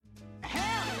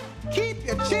Keep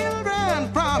your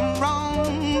children from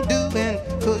wrongdoing,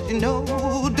 'cause you know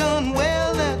done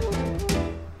well that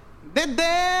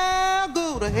they'll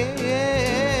go to hell.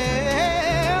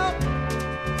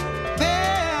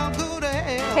 They'll go to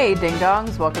hell. Hey ding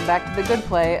dongs, welcome back to The Good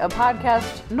Play, a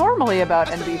podcast normally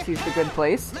about NBC's The Good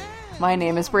Place. My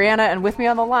name is Brianna, and with me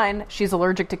on the line, she's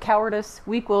allergic to cowardice,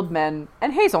 weak-willed men,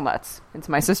 and hazelnuts. It's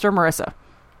my sister Marissa.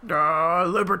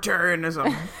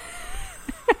 Libertarianism.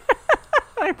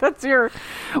 That's your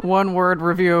one-word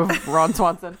review of Ron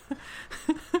Swanson.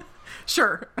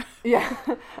 Sure. Yeah.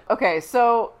 Okay,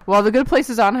 so while The Good Place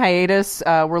is on hiatus,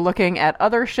 we're looking at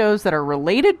other shows that are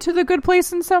related to The Good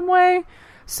Place in some way.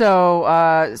 So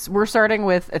we're starting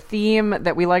with a theme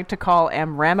that we like to call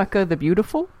Amramica the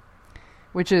Beautiful,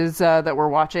 which is that we're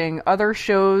watching other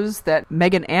shows that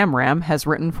Megan Amram has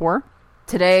written for.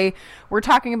 Today, we're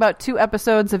talking about 2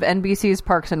 episodes of NBC's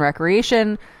Parks and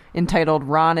Recreation, entitled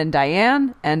Ron and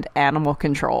Diane and Animal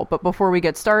Control. But before we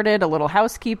get started, a little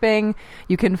housekeeping.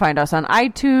 You can find us on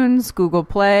iTunes, Google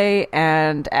Play,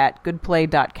 and at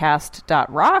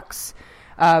goodplay.cast.rocks.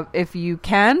 If you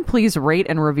can, please rate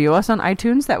and review us on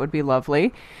iTunes. That would be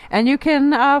lovely. And you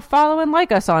can follow and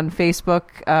like us on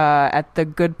Facebook at The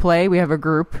Good Play. We have a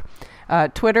group.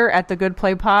 Twitter at The Good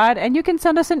Play Pod. And you can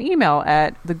send us an email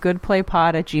at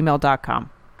thegoodplaypod@gmail.com.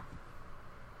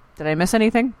 Did I miss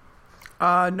anything?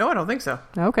 No, I don't think so.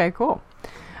 Okay, cool.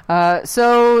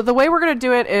 So the way we're going to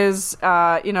do it is,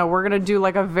 we're going to do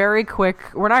like a very quick,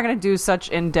 we're not going to do such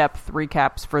in-depth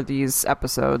recaps for these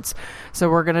episodes. So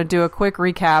we're going to do a quick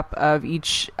recap of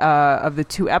each of the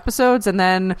 2 episodes. And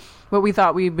then what we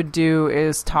thought we would do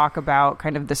is talk about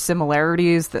kind of the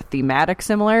similarities, the thematic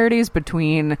similarities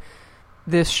between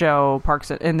this show,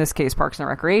 in this case, Parks and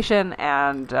Recreation,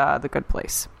 and The Good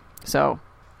Place. So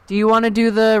do you want to do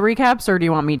the recaps or do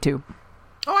you want me to?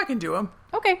 Oh, I can do them.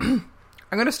 Okay. I'm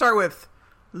going to start with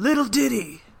Little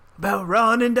Ditty about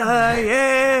Ron and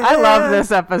Diane. I love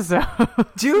this episode.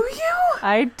 Do you?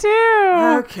 I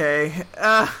do. Okay.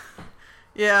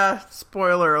 Yeah,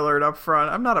 spoiler alert up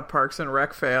front. I'm not a Parks and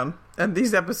Rec fan, and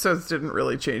these episodes didn't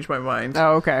really change my mind.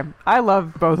 Oh, okay. I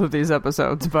love both of these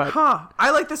episodes, but... I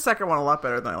like the second one a lot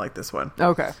better than I like this one.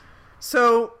 Okay.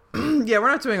 So, yeah, we're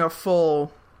not doing a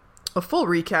full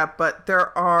recap, but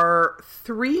there are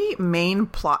 3 main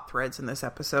plot threads in this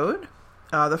episode.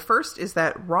 The first is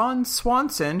that Ron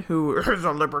Swanson, who is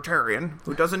a libertarian,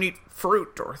 who doesn't eat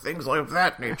fruit or things like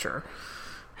that nature.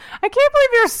 I can't believe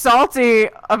you're salty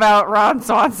about Ron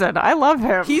Swanson. I love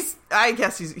him. I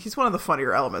guess he's one of the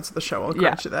funnier elements of the show. I'll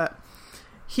grant you that.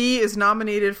 He is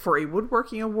nominated for a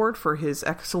woodworking award for his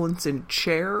excellence in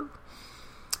chair.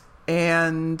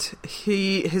 And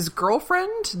his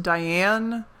girlfriend,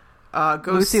 Diane, goes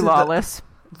Lucy Lawless.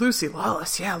 Lucy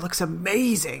Lawless, yeah, looks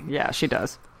amazing. Yeah, she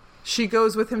does. She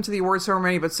goes with him to the award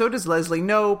ceremony, but so does Leslie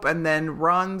Knope, and then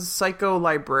Ron's psycho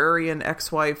librarian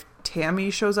ex-wife Tammy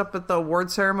shows up at the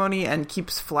award ceremony and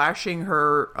keeps flashing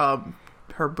her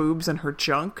boobs and her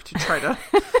junk to try to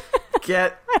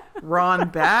get Ron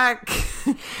back.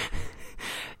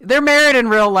 They're married in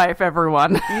real life,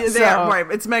 everyone. Yeah, they are, right.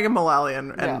 It's Megan Mullally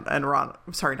and Ron.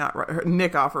 Sorry, not Ron,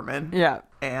 Nick Offerman. Yeah.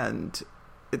 And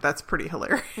that's pretty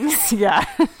hilarious. Yeah.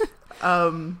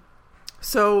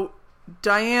 So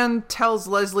Diane tells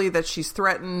Leslie that she's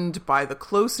threatened by the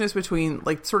closeness between,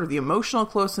 like, sort of the emotional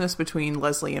closeness between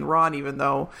Leslie and Ron, even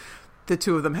though the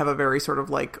 2 of them have a very sort of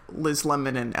like Liz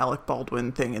Lemon and Alec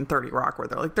Baldwin thing in 30 Rock, where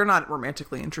they're not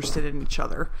romantically interested in each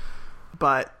other.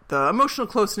 But the emotional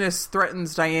closeness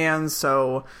threatens Diane,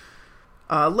 so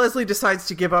Leslie decides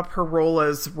to give up her role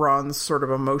as Ron's sort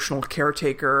of emotional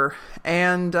caretaker,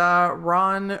 and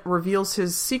Ron reveals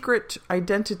his secret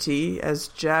identity as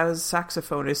jazz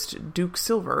saxophonist Duke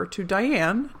Silver to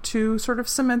Diane to sort of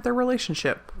cement their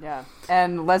relationship. Yeah.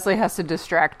 And Leslie has to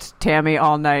distract Tammy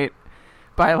all night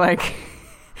by, like,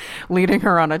 leading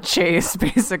her on a chase,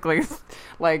 basically,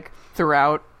 like,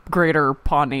 throughout Greater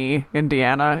Pawnee,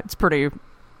 Indiana. It's pretty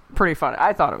funny.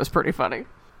 I thought it was pretty funny.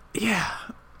 Yeah.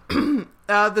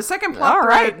 The second plot all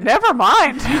right, thread... never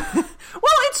mind.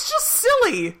 Well, it's just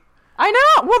silly. I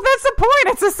know. Well, that's the point.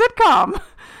 It's a sitcom.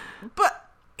 But,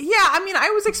 yeah, I mean, I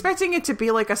was expecting it to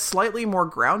be like a slightly more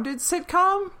grounded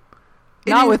sitcom.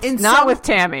 Not with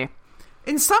Tammy.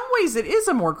 In some ways, it is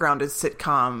a more grounded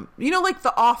sitcom. You know, like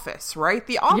The Office, right?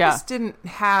 The Office didn't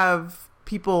have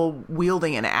people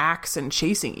wielding an axe and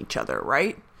chasing each other,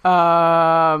 right?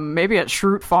 Maybe at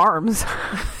Schrute Farms.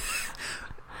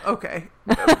 Okay.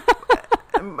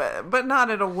 But not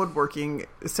at a woodworking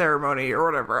ceremony or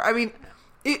whatever. I mean,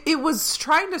 it was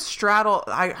trying to straddle...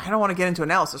 I don't want to get into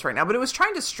analysis right now, but it was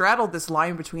trying to straddle this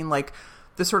line between, like,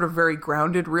 the sort of very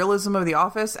grounded realism of The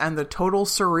Office and the total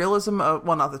surrealism of,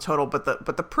 well, not the total, but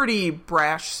the pretty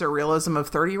brash surrealism of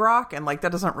 30 Rock, and like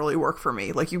that doesn't really work for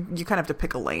me. Like you kind of have to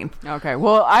pick a lane. Okay,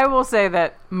 well, I will say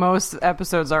that most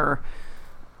episodes are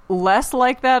less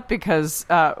like that because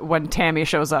when Tammy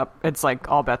shows up, it's like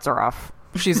all bets are off.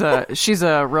 She's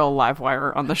a real live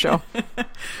wire on the show.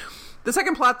 The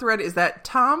second plot thread is that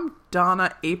Tom,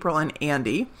 Donna, April, and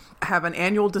Andy have an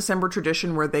annual December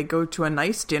tradition where they go to a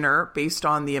nice dinner based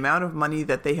on the amount of money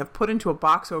that they have put into a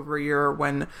box over a year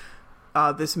when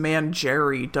this man,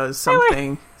 Jerry, does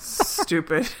something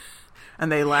stupid.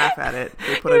 And they laugh at it.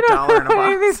 They put $1 in a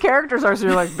box. These characters are, so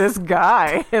you're like, this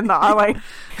guy. And like,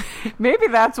 maybe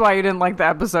that's why you didn't like the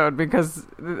episode, because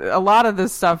a lot of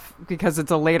this stuff, because it's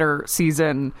a later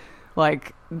season,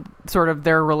 like, sort of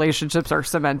their relationships are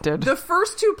cemented. The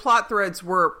first two plot threads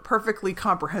were perfectly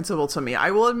comprehensible to me.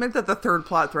 I will admit that the third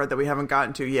plot thread that we haven't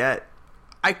gotten to yet,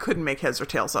 I couldn't make heads or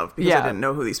tails of because I didn't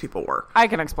know who these people were. I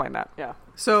can explain that, yeah.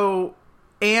 So,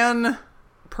 Ann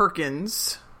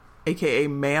Perkins, aka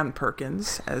Man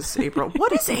Perkins, as April.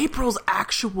 What is April's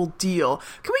actual deal?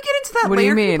 Can we get into that what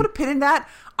later? Do you mean? Can you put a pin in that?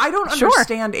 I don't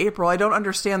understand April. I don't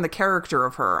understand the character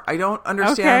of her. I don't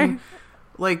understand... Okay.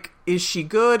 Like, is she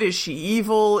good? Is she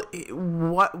evil?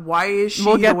 Why is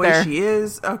she the way she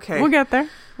is? Okay. We'll get there.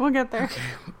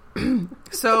 Okay.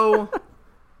 So,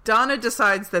 Donna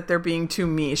decides that they're being too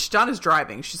mean. Donna's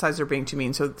driving. She decides they're being too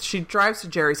mean. So, she drives to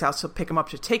Jerry's house to pick him up,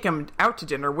 to take him out to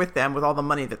dinner with them with all the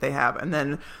money that they have. And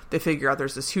then they figure out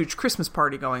there's this huge Christmas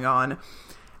party going on.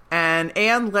 And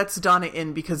Anne lets Donna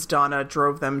in because Donna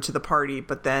drove them to the party,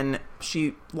 but then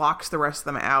she locks the rest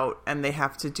of them out, and they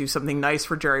have to do something nice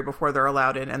for Jerry before they're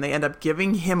allowed in, and they end up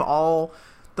giving him all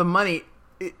the money.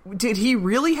 Did he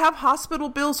really have hospital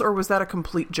bills, or was that a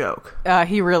complete joke?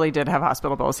 He really did have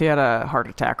hospital bills. He had a heart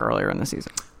attack earlier in the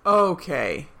season.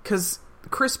 Okay, because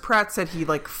Chris Pratt said he,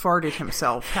 like, farted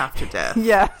himself half to death.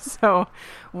 Yeah, so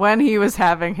when he was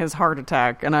having his heart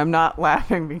attack, and I'm not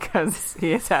laughing because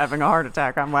he is having a heart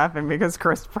attack, I'm laughing because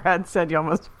Chris Pratt said you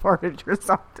almost farted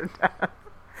yourself to death.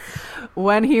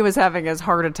 When he was having his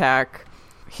heart attack,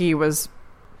 he was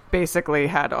basically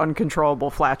had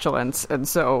uncontrollable flatulence, and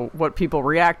so what people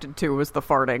reacted to was the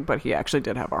farting, but he actually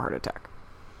did have a heart attack.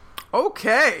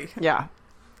 Okay. Yeah.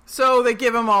 So they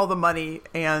give him all the money,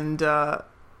 and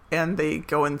they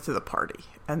go into the party,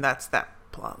 and that's that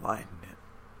plot line.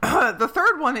 The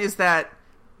third one is that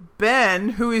Ben,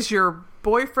 who is your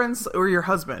boyfriend's or your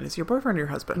husband, is your boyfriend or your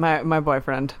husband? My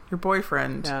boyfriend. Your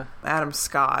boyfriend, yeah. Adam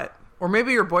Scott, or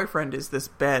maybe your boyfriend is this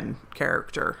Ben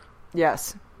character.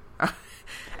 Yes.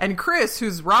 And Chris,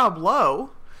 who's Rob Lowe.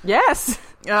 Yes.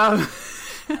 Surprise!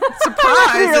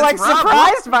 You're like Rob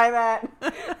surprised Lowe. by that.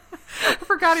 I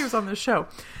forgot he was on the show.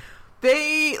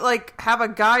 They like have a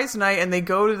guys' night and they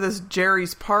go to this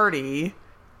Jerry's party,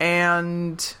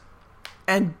 and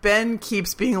Ben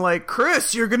keeps being like,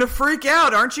 Chris, you're gonna freak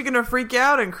out, aren't you gonna freak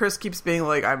out? And Chris keeps being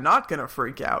like, I'm not gonna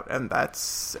freak out, and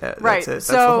that's right. It. That's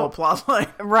the whole plot line.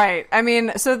 Right. I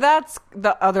mean, so that's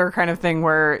the other kind of thing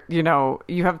where, you know,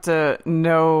 you have to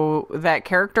know that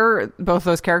character, both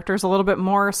those characters, a little bit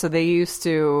more. So they used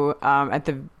to at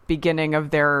the beginning of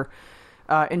their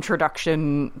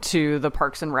introduction to the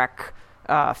Parks and Rec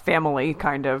family,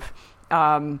 kind of,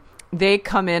 they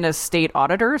come in as state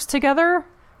auditors together,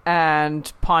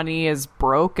 and Pawnee is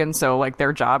broke, and so like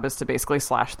their job is to basically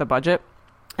slash the budget,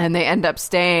 and they end up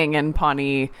staying in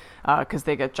Pawnee because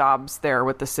they get jobs there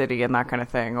with the city and that kind of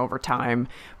thing over time.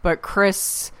 But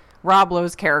Rob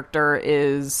Lowe's character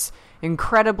is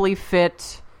incredibly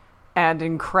fit and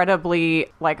incredibly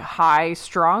like high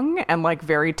strung and like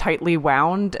very tightly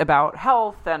wound about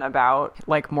health and about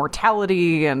like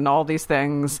mortality and all these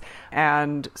things.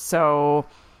 And so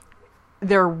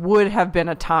there would have been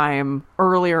a time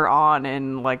earlier on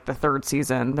in like the third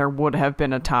season, there would have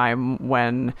been a time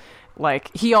when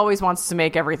like he always wants to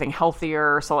make everything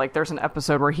healthier. So like there's an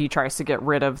episode where he tries to get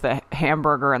rid of the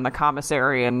hamburger and the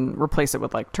commissary and replace it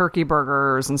with like turkey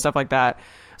burgers and stuff like that.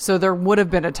 So there would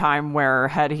have been a time where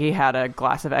had he had a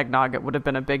glass of eggnog, it would have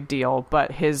been a big deal.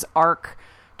 But his arc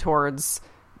towards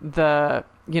the,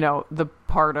 you know, the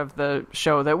part of the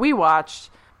show that we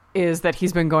watched is that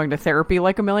he's been going to therapy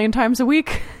like 1 million times a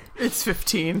week. It's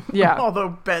 15. Yeah.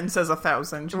 Although Ben says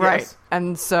 1,000. Right. Yes.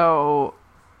 And so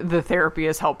the therapy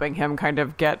is helping him kind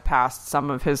of get past some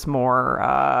of his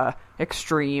more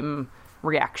extreme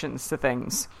reactions to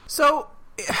things. So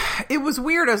it was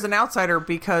weird as an outsider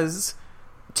because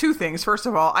two things. First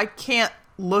of all, I can't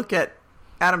look at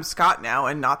Adam Scott now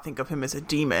and not think of him as a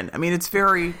demon. I mean, it's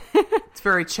very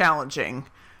challenging.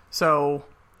 So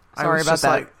Sorry about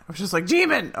that. I was just like,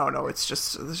 demon. Oh no, it's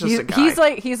just a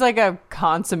guy. He's like a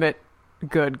consummate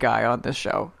good guy on this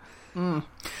show. Well,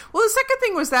 the second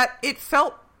thing was that it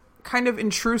felt kind of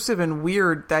intrusive and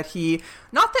weird that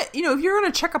not that, if you're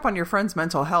going to check up on your friend's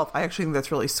mental health, I actually think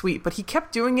that's really sweet, but he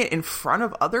kept doing it in front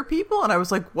of other people, and I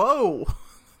was like, whoa,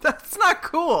 that's not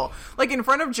cool. Like, in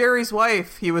front of Jerry's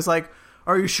wife, he was like,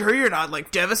 are you sure you're not,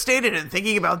 like, devastated and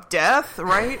thinking about death,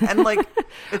 right? And, like,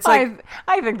 it's like...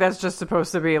 I think that's just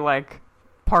supposed to be, like,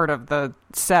 part of the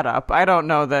setup. I don't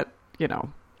know that,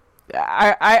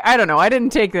 I don't know. I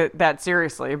didn't take it that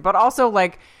seriously. But also,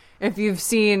 like, if you've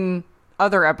seen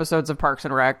other episodes of Parks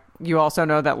and Rec, you also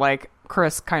know that, like,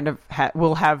 Chris kind of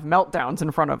will have meltdowns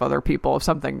in front of other people if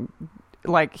something...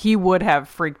 Like, he would have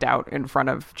freaked out in front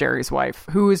of Jerry's wife,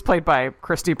 who is played by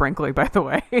Christy Brinkley, by the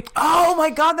way. Oh, my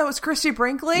God, that was Christy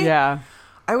Brinkley? Yeah.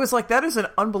 I was like, that is an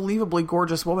unbelievably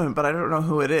gorgeous woman, but I don't know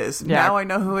who it is. Yeah. Now I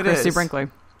know who it is. Christy Brinkley.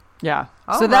 Yeah.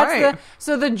 So that's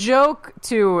the joke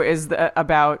too is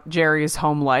about Jerry's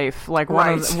home life. Like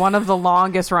one of the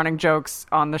longest running jokes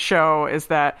on the show is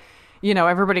that,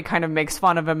 everybody kind of makes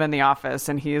fun of him in the office,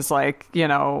 and he's like,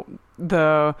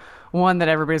 the one that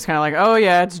everybody's kind of like, oh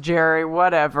yeah, it's Jerry,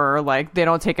 whatever. Like, they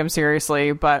don't take him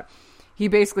seriously, but he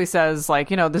basically says, like,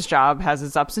 this job has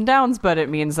its ups and downs, but it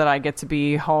means that I get to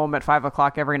be home at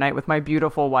 5:00 every night with my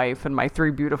beautiful wife and my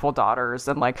 3 beautiful daughters.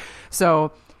 And like,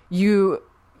 so you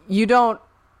don't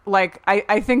like,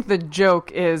 I think the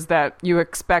joke is that you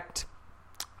expect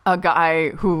a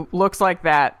guy who looks like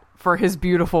that for his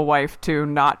beautiful wife to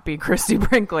not be Christy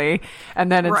Brinkley,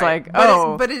 and then it's like,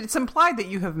 but it's implied that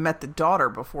you have met the daughter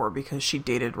before because she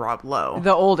dated Rob Lowe,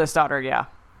 the oldest daughter. Yeah,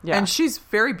 and she's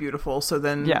very beautiful. So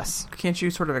then, yes, can't you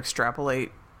sort of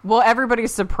extrapolate? Well,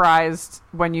 everybody's surprised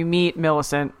when you meet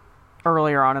Millicent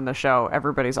earlier on in the show.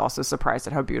 Everybody's also surprised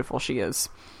at how beautiful she is.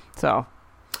 So,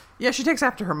 yeah, she takes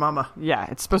after her mama. Yeah,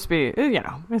 it's supposed to be.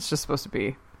 It's just supposed to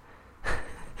be.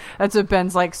 That's what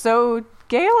Ben's like. So,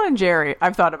 Gail and Jerry.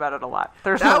 I've thought about it a lot.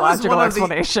 There's no logical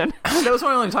explanation. That was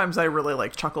one of the only times I really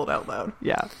chuckled out loud.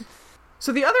 Yeah.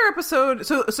 So the other episode,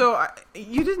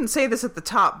 you didn't say this at the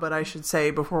top, but I should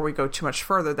say before we go too much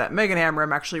further that Megan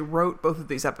Amram actually wrote both of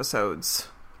these episodes.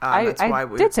 I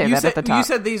did say that at the top. You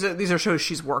said these are shows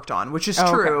she's worked on, which is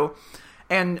true. Okay.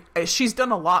 And she's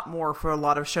done a lot more for a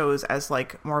lot of shows as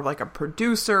more of a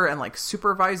producer and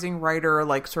supervising writer,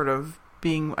 sort of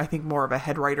being, I think, more of a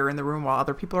head writer in the room while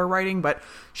other people are writing, but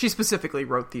she specifically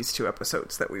wrote these 2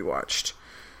 episodes that we watched.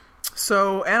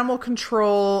 So Animal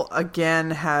Control,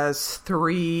 again, has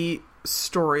 3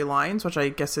 storylines, which I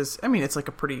guess is, it's like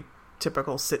a pretty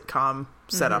typical sitcom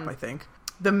setup, I think.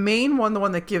 The main one, the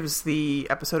one that gives the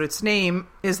episode its name,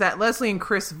 is that Leslie and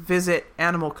Chris visit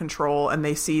Animal Control, and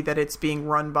they see that it's being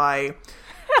run by...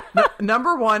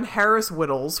 number 1, Harris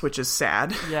Whittles, which is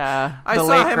sad. Yeah. I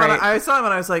saw him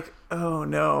and I was like, oh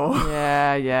no.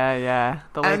 Yeah.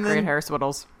 The late great Harris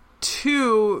Whittles.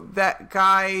 2, that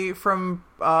guy from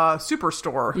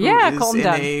Superstore who is Colton in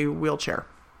Dunn. a wheelchair.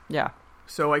 Yeah.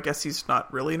 So I guess he's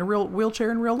not really in a real wheelchair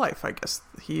in real life. I guess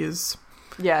he is.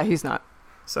 Yeah, he's not.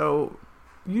 So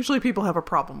usually people have a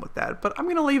problem with that, but I'm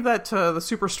going to leave that to the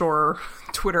Superstore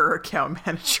Twitter account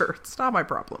manager. It's not my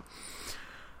problem.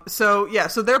 So, yeah,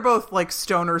 so they're both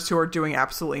stoners who are doing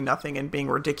absolutely nothing and being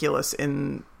ridiculous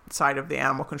inside of the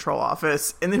Animal Control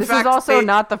office. And in this fact, is also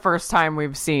not the first time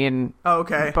we've seen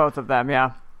both of them,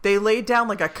 yeah. They laid down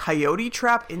a coyote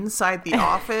trap inside the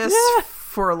office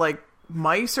for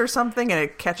mice or something, and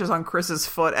it catches on Chris's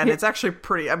foot, and it's actually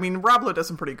pretty... Rob Lowe does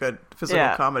some pretty good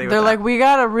physical comedy with They're that. we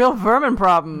got a real vermin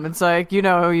problem. It's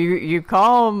you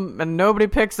call them and nobody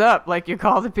picks up. You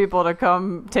call the people to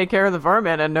come take care of the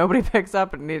vermin and nobody picks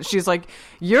up. And she's like,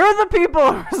 you're the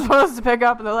people who are supposed to pick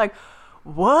up. And they're like,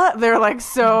 what? They're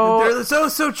so... They're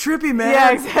so trippy, man.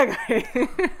 Yeah, exactly.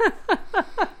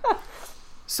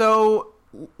 So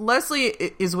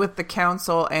Leslie is with the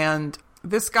council, and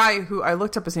this guy who I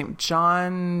looked up his name,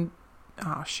 John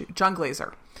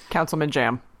Glazer. Councilman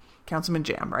Jam,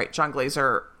 right? John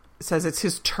Glazer says it's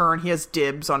his turn. He has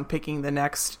dibs on picking the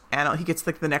next, and he gets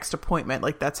the next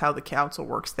appointment. That's how the council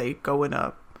works. They go in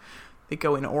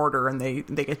order, and they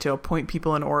get to appoint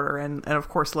people in order. And of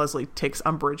course, Leslie takes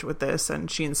umbrage with this, and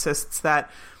she insists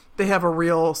that they have a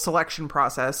real selection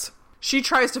process. She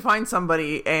tries to find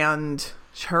somebody, and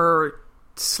her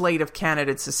slate of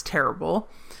candidates is terrible.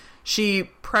 She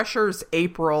pressures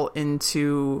April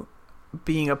into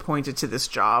being appointed to this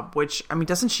job, which,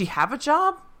 doesn't she have a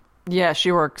job? Yeah,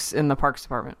 she works in the Parks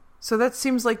Department. So that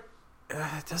seems it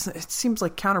seems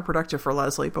counterproductive for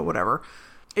Leslie, but whatever.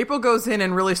 April goes in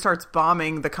and really starts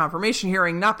bombing the confirmation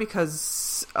hearing, not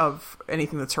because because of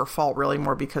anything that's her fault, really,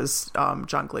 more because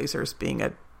John Glazer's being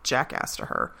a jackass to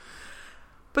her.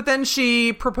 But then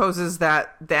she proposes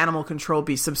that the animal control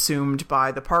be subsumed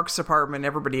by the Parks Department.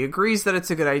 Everybody agrees that it's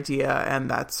a good idea, and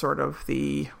that's sort of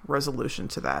the resolution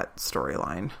to that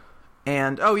storyline.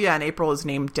 And, and April is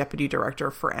named Deputy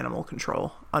Director for Animal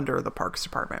Control under the Parks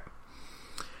Department.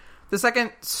 The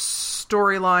second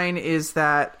storyline is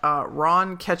that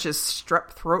Ron catches strep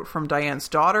throat from Diane's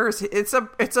daughters. It's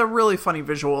a really funny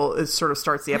visual. It sort of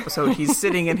starts the episode. He's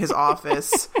sitting in his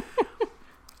office,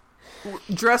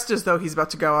 dressed as though he's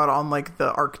about to go out on like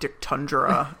the Arctic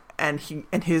tundra, and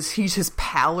his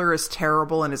pallor is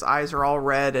terrible, and his eyes are all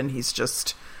red, and he's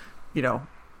just,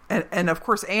 and of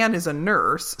course Anne is a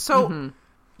nurse, so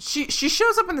she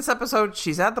shows up in this episode.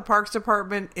 She's at the Parks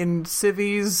Department in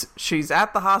civvies. She's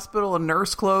at the hospital in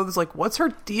nurse clothes. Like, what's her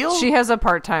deal? She has a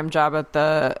part-time job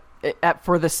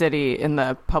for the city in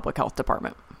the public health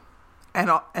department,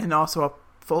 and also a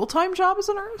full-time job as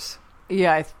a nurse.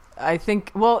 Yeah, I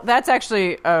think, well, that's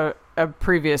actually a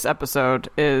previous episode.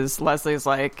 Is Leslie's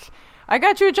like, I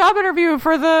got you a job interview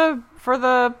for the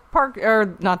park,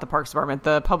 or not the Parks Department,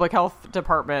 the public health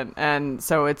department. And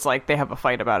so it's like they have a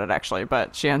fight about it, actually,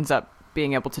 but she ends up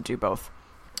being able to do both.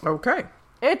 Okay.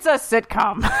 It's a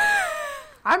sitcom.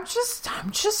 I'm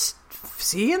just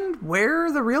seeing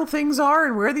where the real things are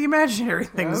and where the imaginary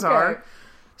things are.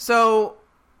 So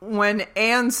when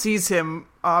Anne sees him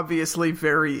obviously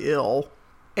very ill,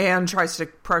 Anne tries to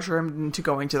pressure him into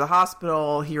going to the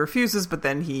hospital. He refuses, but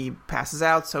then he passes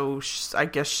out. So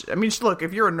look,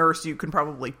 if you're a nurse, you can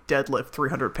probably deadlift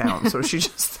 300 pounds. So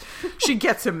she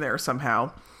gets him there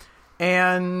somehow.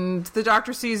 And the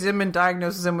doctor sees him and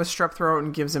diagnoses him with strep throat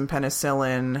and gives him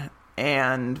penicillin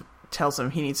and tells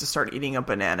him he needs to start eating a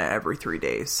banana every 3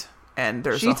 days. And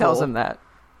she tells him that.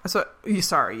 So,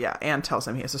 Anne tells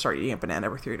him he has to start eating a banana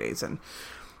every 3 days. And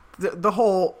the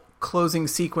whole closing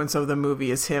sequence of the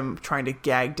movie is him trying to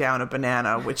gag down a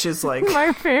banana, which is like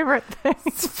my favorite thing.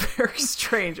 It's very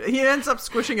strange. He ends up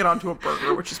squishing it onto a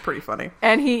burger, which is pretty funny.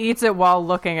 And he eats it while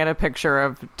looking at a picture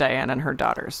of Diane and her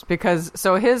daughters, because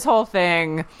so his whole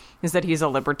thing is that he's a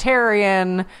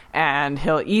libertarian and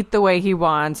he'll eat the way he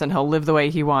wants and he'll live the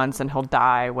way he wants and he'll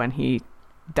die when he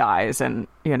dies, and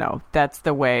that's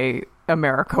the way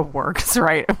America works,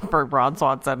 right? For Ron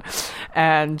Swanson.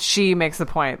 And she makes the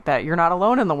point that you're not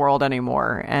alone in the world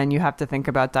anymore, and you have to think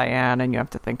about Diane, and you have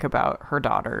to think about her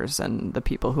daughters and the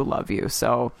people who love you.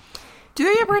 So do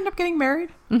they ever end up getting married?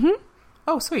 Mm-hmm.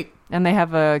 Oh, sweet. And they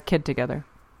have a kid together.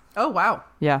 Oh, wow.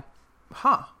 Yeah.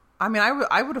 Huh. I mean,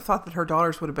 I would have thought that her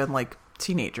daughters would have been like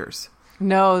teenagers.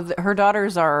 No, her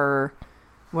daughters are,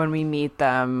 when we meet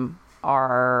them,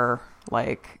 are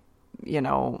like,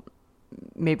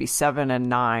 maybe 7 and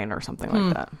 9 or something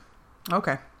like that.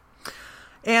 Okay.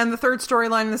 And the third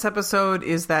storyline in this episode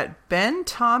is that Ben,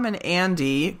 Tom, and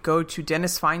Andy go to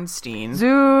Dennis Feinstein.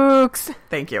 Zooks!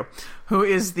 Thank you. Who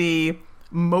is the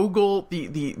mogul,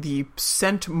 the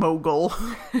scent mogul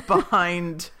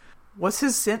behind... What's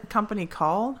his scent company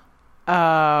called?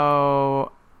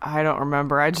 Oh, I don't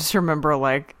remember. I just remember,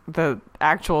 like, the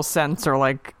actual scents are,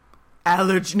 like...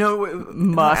 Allergy... No,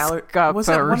 musk up or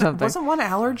something. Wasn't one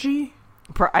allergy?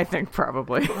 I think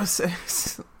probably. Oh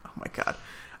my god.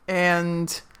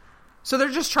 And so they're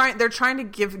trying to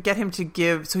get him to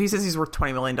give, so he says he's worth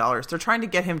 $20 million. They're trying to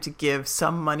get him to give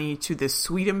some money to this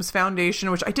Sweetums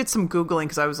Foundation, which I did some Googling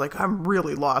because I was like, I'm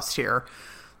really lost here.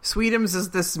 Sweetums is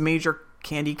this major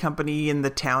candy company in the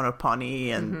town of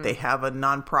Pawnee, and they have a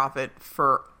nonprofit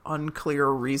for unclear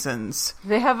reasons.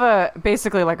 They have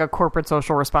basically like a corporate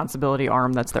social responsibility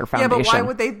arm that's their foundation. Yeah,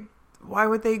 but why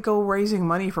would they go raising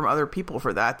money from other people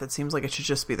for that? That seems like it should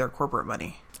just be their corporate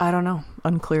money. I don't know.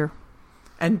 Unclear.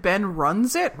 And Ben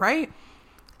runs it, right?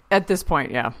 At this point,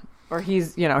 yeah. Or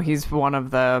he's one of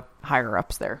the higher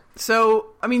ups there. So,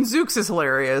 I mean, Zooks is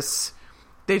hilarious.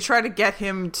 They try to get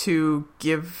him to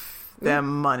give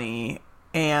them money,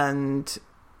 and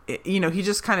he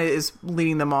just kind of is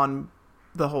leading them on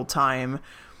the whole time.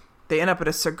 They end up at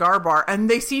a cigar bar, and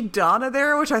they see Donna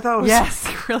there, which I thought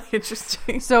was really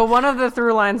interesting. So one of the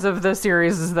through lines of the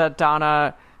series is that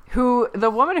Donna,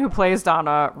 the woman who plays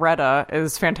Donna, Retta,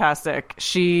 is fantastic.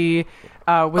 She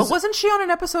wasn't she on an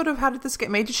episode of How Did This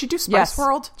Get Made? Did she do Spice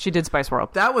World? She did Spice World.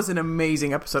 That was an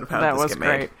amazing episode of How Did This Get Made.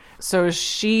 That was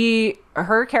great. So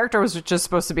her character was just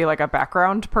supposed to be like a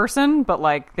background person, but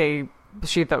like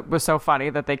she thought was so funny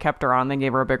that they kept her on. They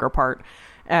gave her a bigger part,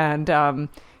 and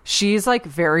she's like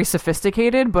very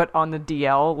sophisticated, but on the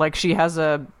DL. Like, she has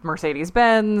a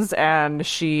Mercedes-Benz, and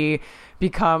she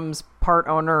becomes part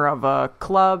owner of a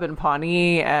club in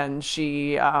Pawnee, and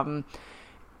she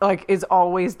like is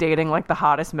always dating like the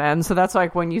hottest men. So that's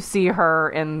like when you see her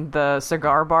in the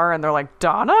cigar bar and they're like,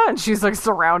 Donna, and she's like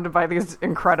surrounded by these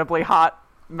incredibly hot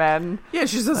men. Yeah,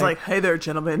 she says like, hey there,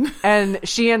 gentlemen. And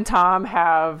she and Tom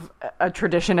have a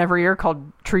tradition every year called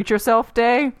Treat Yourself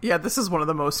Day. Yeah, this is one of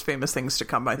the most famous things to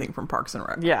come, I think, from Parks and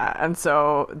Rec. Yeah, and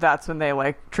so that's when they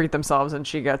like treat themselves, and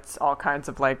she gets all kinds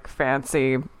of like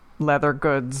fancy leather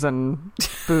goods and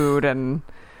food, and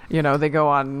you know, they go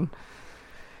on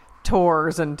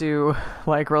tours and do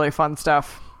like really fun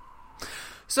stuff.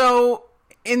 So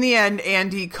in the end,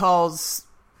 Andy calls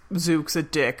Zooks a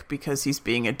dick because he's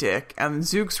being a dick, and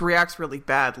Zooks reacts really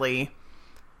badly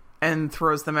and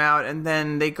throws them out, and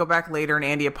then they go back later and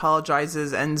Andy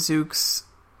apologizes and Zooks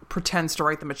pretends to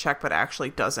write them a check but actually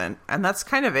doesn't, and that's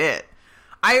kind of it.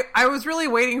 I was really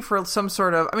waiting for some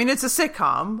sort of, I mean, it's a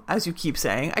sitcom, as you keep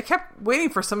saying. I kept waiting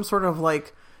for some sort of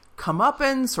like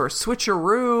comeuppance or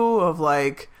switcheroo of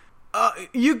like,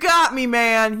 you got me,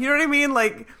 man. You know what I mean?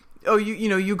 Like, oh, you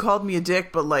know, you called me a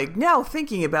dick, but like now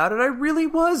thinking about it, I really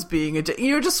was being a dick.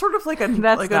 You know, just sort of like a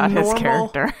that's like not a normal, his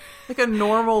character. like a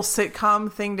normal sitcom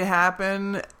thing to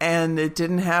happen, and it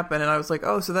didn't happen. And I was like,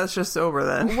 oh, so that's just over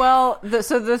then. Well,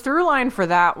 so the through line for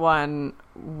that one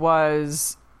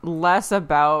was less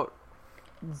about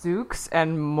Zooks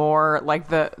and more like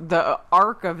the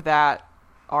arc of that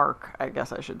arc, I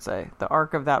guess I should say. The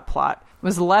arc of that plot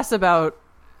was less about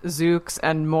Zooks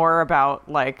and more about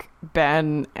like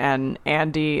Ben and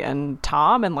Andy and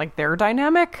Tom and like their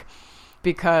dynamic,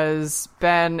 because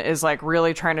Ben is like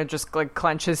really trying to just like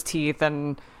clench his teeth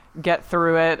and get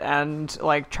through it and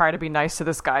like try to be nice to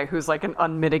this guy who's like an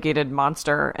unmitigated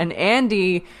monster, and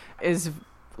Andy is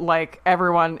like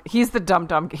everyone, he's the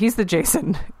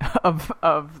Jason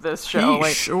of this show. He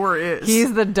like, sure is.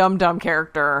 He's the dumb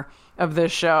character of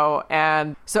this show,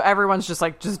 and so everyone's just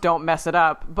like, just don't mess it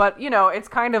up. But you know, it's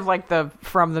kind of like the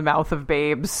from the mouth of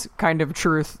babes kind of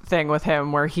truth thing with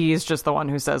him, where he's just the one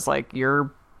who says like,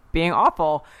 you're being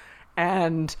awful.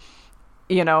 And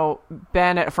you know,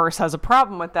 Ben at first has a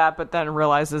problem with that, but then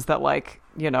realizes that like,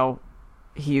 you know,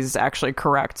 he's actually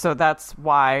correct. So that's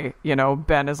why, you know,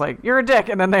 Ben is like, you're a dick,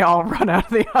 and then they all run out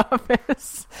of the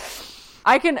office.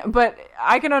 I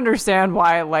can understand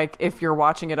why, like, if you're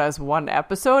watching it as one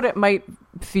episode, it might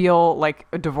feel like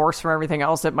a divorce from everything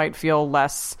else. It might feel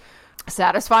less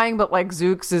satisfying, but like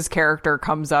Zooks' character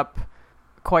comes up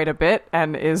quite a bit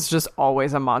and is just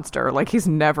always a monster. Like, he's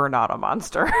never not a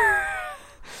monster.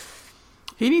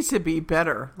 He needs to be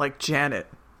better, like Janet.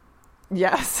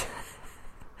 Yes.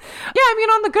 Yeah, I mean,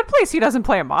 on The Good Place, he doesn't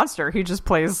play a monster. He just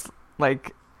plays,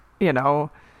 like, you know,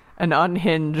 an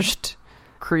unhinged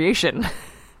creation.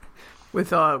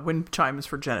 With wind chimes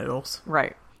for genitals.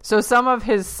 Right. So some of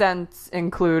his scents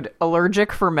include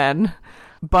allergic for men,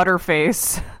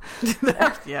 butterface.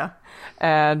 Yeah.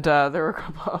 And there were a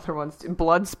couple other ones too.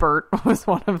 Blood spurt was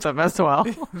one of them as well.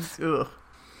 Ugh.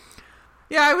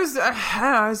 Yeah, I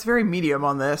was very medium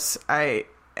on this. I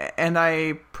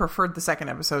preferred the second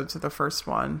episode to the first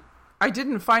one. I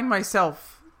didn't find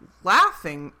myself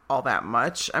laughing all that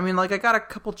much. I mean, like, I got a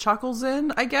couple chuckles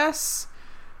in, I guess,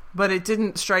 but it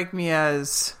didn't strike me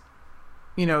as,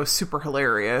 you know, super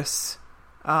hilarious.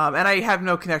 And I have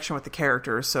no connection with the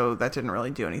characters, so that didn't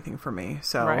really do anything for me.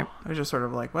 So right. I was just sort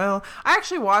of like, well, I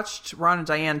actually watched Ron and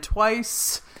Diane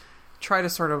twice, try to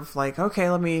sort of like, okay,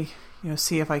 let me, you know,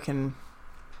 see if I can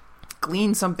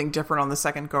glean something different on the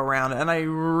second go round, and I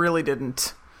really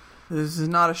didn't. This is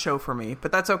not a show for me,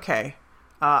 but that's okay.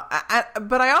 But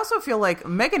I also feel like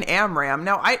Megan Amram,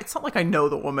 now it's not like I know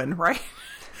the woman, right?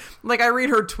 Like, I read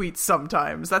her tweets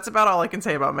sometimes. That's about all I can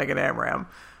say about Megan Amram.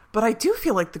 But I do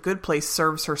feel like The Good Place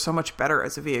serves her so much better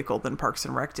as a vehicle than Parks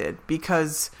and Rec did,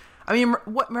 because I mean,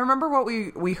 remember what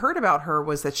we heard about her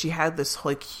was that she had this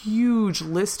like huge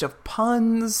list of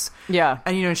puns. Yeah.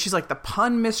 And, you know, she's like the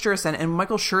pun mistress. And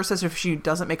Michael Schur says if she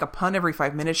doesn't make a pun every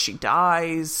 5 minutes, she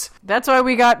dies. That's why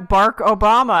we got Bark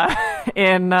Obama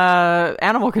in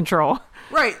Animal Control.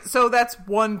 Right. So that's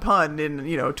one pun in,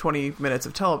 you know, 20 minutes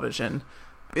of television.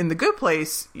 In The Good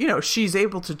Place, you know, she's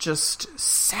able to just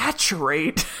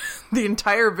saturate the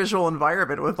entire visual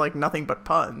environment with like nothing but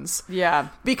puns. Yeah.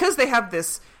 Because they have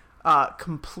this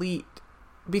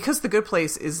because The Good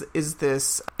Place is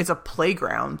this, it's a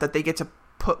playground that they get to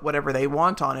put whatever they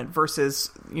want on it,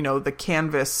 versus, you know, the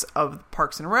canvas of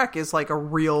Parks and Rec is like a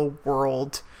real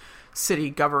world city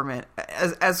government,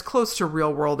 as close to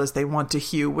real world as they want to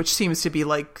hew, which seems to be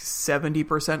like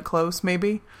 70% close,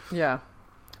 maybe. Yeah.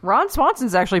 Ron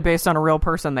Swanson's actually based on a real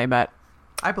person they met.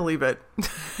 I believe it.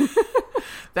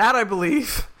 That I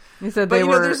believe. He said, but you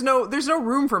know, there's no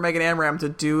room for Megan Amram to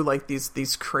do like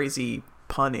these crazy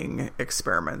punning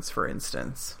experiments, for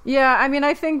instance. Yeah, I mean,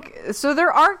 I think so.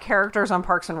 There are characters on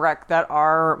Parks and Rec that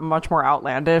are much more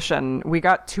outlandish, and we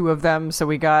got two of them. So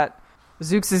we got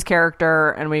Zooks'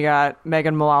 character and we got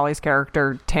Megan Mullally's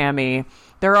character, Tammy.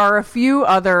 There are a few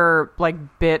other like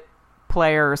bit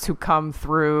players who come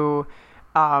through,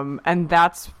 and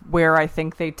that's where I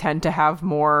think they tend to have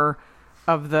more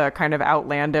of the kind of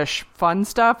outlandish fun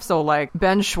stuff. So like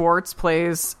Ben Schwartz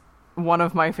plays one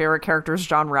of my favorite characters,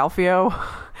 John Ralphio,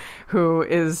 who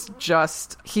is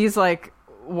he's like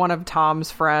one of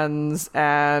Tom's friends,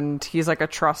 and he's like a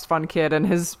trust fund kid, and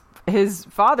his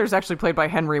father's actually played by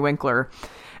Henry Winkler,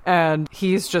 and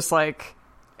he's just like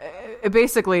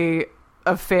basically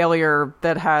a failure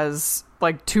that has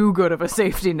like too good of a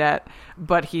safety net,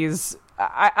 but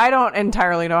I don't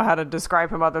entirely know how to describe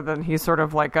him other than he's sort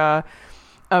of like a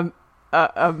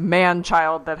man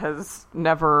child that has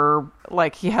never,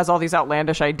 like, he has all these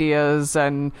outlandish ideas,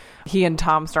 and he and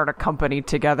Tom start a company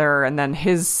together, and then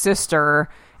his sister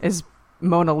is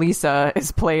Mona Lisa,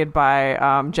 is played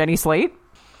by Jenny Slate.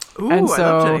 Ooh, and so,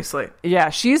 I love Jenny Slate. Yeah,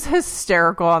 she's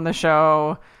hysterical on the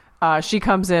show. She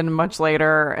comes in much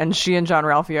later, and she and John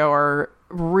Ralphio are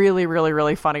really, really,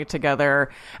 really funny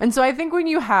together. And so I think when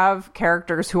you have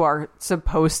characters who are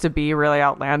supposed to be really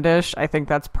outlandish, I think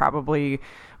that's probably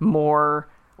more,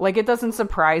 like, it doesn't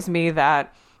surprise me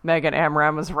that Megan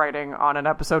Amram was writing on an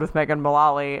episode with Megan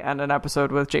Mullally and an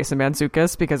episode with Jason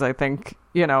Mantzoukas, because I think,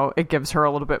 you know, it gives her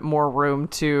a little bit more room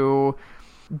to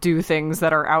do things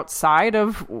that are outside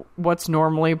of what's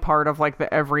normally part of like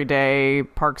the everyday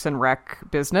Parks and Rec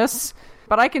business.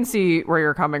 But I can see where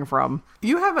you're coming from.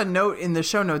 You have a note in the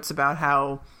show notes about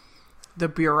how the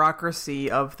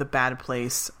bureaucracy of the Bad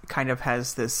Place kind of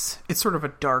has this, it's sort of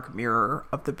a dark mirror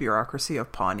of the bureaucracy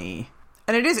of Pawnee.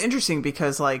 And it is interesting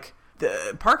because like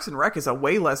the Parks and Rec is a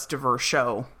way less diverse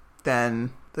show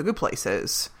than The Good Place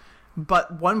is.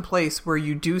 But one place where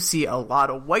you do see a lot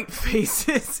of white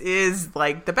faces is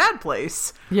like the Bad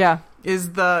Place. Yeah.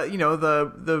 Is the, you know,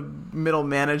 the middle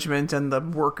management and the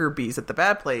worker bees at the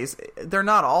Bad Place. They're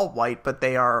not all white, but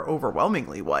they are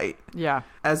overwhelmingly white. Yeah.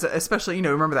 Especially, you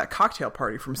know, remember that cocktail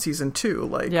party from season 2.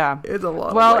 Like, yeah. It's a lot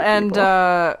of white people.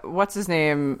 Well, and what's his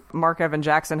name? Mark Evan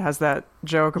Jackson has that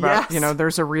joke about, you know,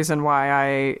 there's a reason why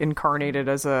I incarnated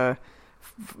as a,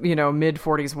 you know,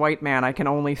 mid-40s white man. I can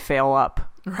only fail up.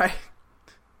 Right.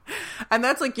 And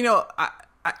that's like, you know,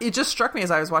 it just struck me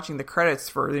as I was watching the credits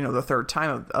for, you know, the third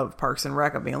time of Parks and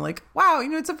Rec, of being like, wow, you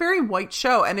know, it's a very white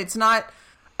show. And it's not,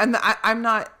 and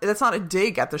that's not a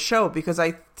dig at the show, because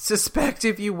I suspect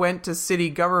if you went to city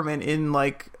government in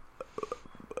like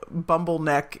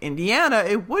Bumbleneck, Indiana,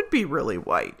 it would be really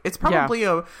white. It's probably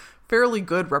a fairly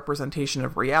good representation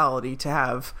of reality to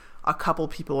have a couple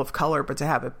people of color, but to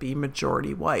have it be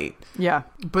majority white. Yeah.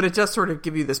 But it does sort of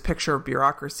give you this picture of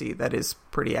bureaucracy that is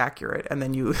pretty accurate. And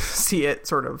then you see it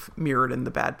sort of mirrored in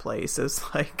the Bad Place as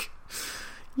like,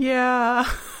 yeah,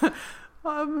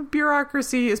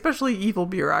 bureaucracy, especially evil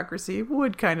bureaucracy,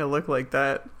 would kind of look like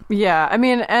that. Yeah. I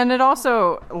mean, and it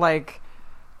also, like,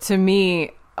 to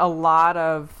me, a lot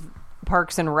of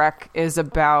Parks and Rec is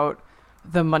about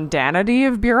the mundanity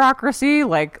of bureaucracy.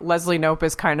 Like, Leslie Knope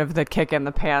is kind of the kick in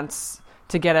the pants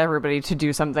to get everybody to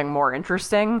do something more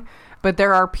interesting. But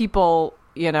there are people,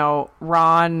 you know,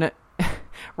 Ron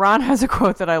has a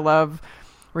quote that I love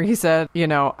where he said, you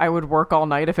know, I would work all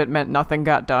night if it meant nothing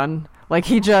got done. Like,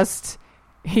 he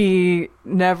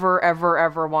never, ever,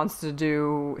 ever wants to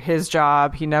do his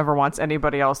job. He never wants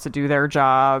anybody else to do their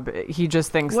job. He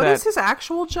just thinks What is his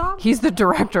actual job? He's the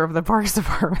director of the Parks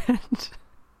Department.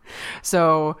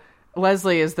 So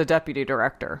Leslie is the deputy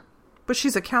director. But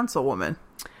she's a councilwoman.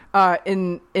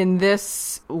 In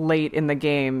this late in the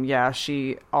game, yeah,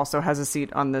 she also has a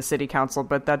seat on the city council,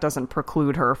 but that doesn't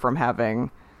preclude her from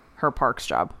having her parks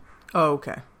job. Oh,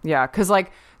 okay. Yeah, because,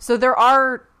 like, so there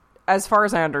are, as far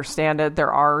as I understand it,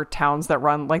 there are towns that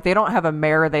run, like, they don't have a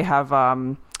mayor, they have,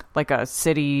 like, a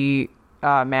city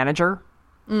manager.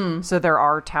 So there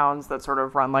are towns that sort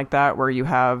of run like that, where you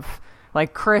have,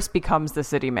 like, Chris becomes the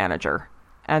city manager.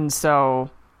 And so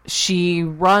she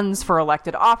runs for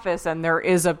elected office, and there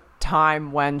is a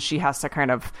time when she has to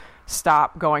kind of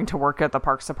stop going to work at the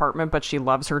Parks Department, but she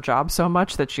loves her job so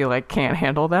much that she, like, can't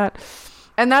handle that.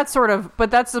 And that's sort of,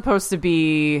 but that's supposed to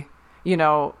be, you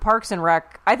know, Parks and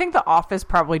Rec. I think The Office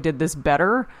probably did this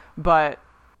better, but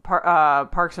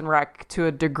Parks and Rec, to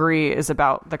a degree, is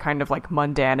about the kind of, like,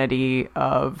 mundanity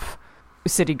of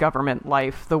city government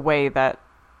life, the way that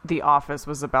The Office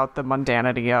was about the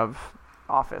mundanity of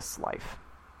office life,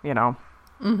 you know?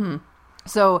 Mm-hmm.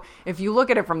 So if you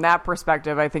look at it from that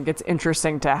perspective, I think it's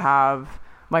interesting to have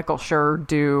Michael Schur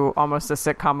do almost a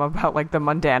sitcom about like the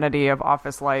mundanity of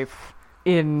office life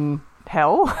in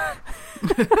hell.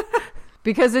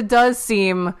 Because it does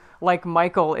seem like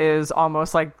Michael is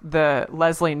almost like the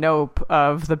Leslie Knope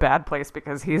of The Bad Place,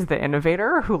 because he's the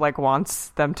innovator who like wants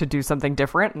them to do something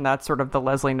different, and that's sort of the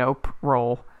Leslie Knope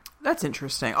role. That's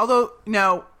interesting. Although,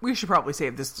 now, we should probably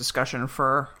save this discussion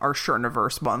for our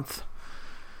Schurniverse month.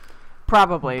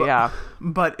 Probably, yeah.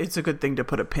 But it's a good thing to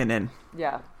put a pin in.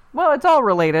 Yeah. Well, it's all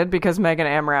related because Megan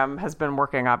Amram has been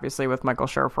working, obviously, with Michael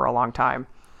Schur for a long time.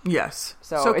 Yes.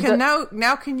 So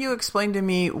now can you explain to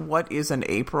me what is an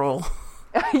April?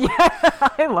 Yeah,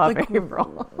 I love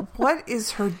April. What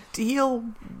is her deal?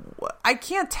 I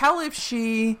can't tell if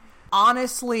she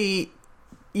honestly,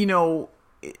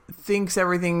 thinks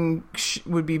everything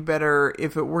would be better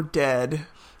if it were dead,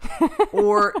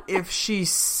 or if she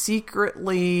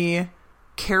secretly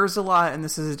cares a lot and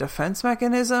this is a defense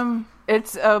mechanism.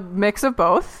 It's a mix of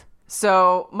both.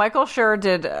 So Michael Schur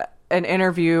did an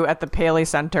interview at the Paley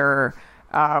Center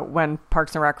when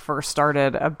Parks and Rec first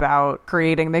started about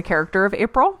creating the character of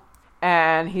April.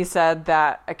 And he said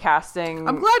that a casting...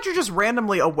 I'm glad you're just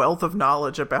randomly a wealth of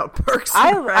knowledge about Parks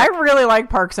and Rec. I really like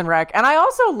Parks and Rec. And I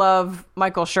also love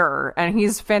Michael Schur. And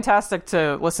he's fantastic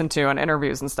to listen to in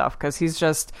interviews and stuff. Because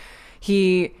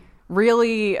he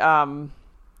really... one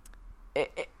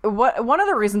of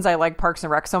the reasons I like Parks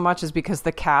and Rec so much is because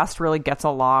the cast really gets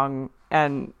along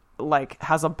and like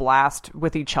has a blast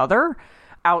with each other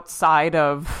outside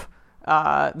of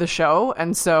the show.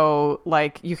 And so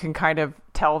like you can kind of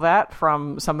tell that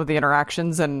from some of the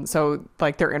interactions, and so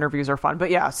like their interviews are fun.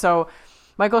 But yeah, so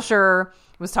Michael Schur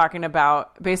was talking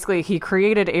about basically he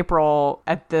created April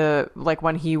at the like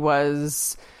when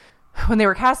they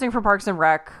were casting for Parks and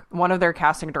Rec. One of their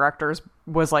casting directors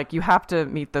was like, you have to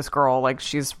meet this girl, like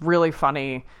she's really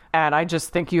funny and I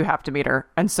just think you have to meet her.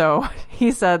 And so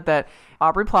he said that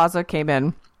Aubrey Plaza came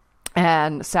in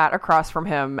and sat across from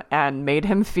him and made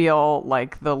him feel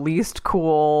like the least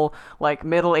cool, like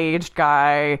middle-aged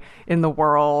guy in the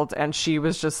world. And she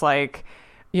was just like,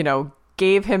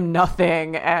 gave him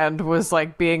nothing and was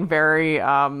like being very,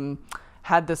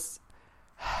 had this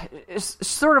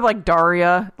sort of like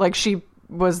Daria, like she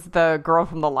was the girl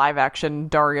from the live action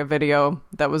Daria video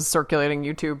that was circulating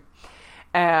YouTube.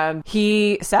 And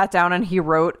he sat down and he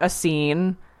wrote a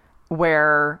scene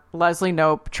where Leslie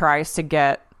Knope tries to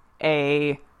get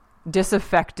a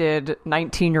disaffected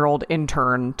 19-year-old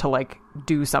intern to like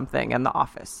do something in the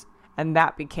office. And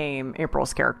that became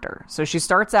April's character. So she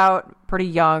starts out pretty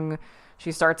young.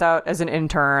 She starts out as an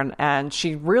intern, and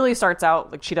she really starts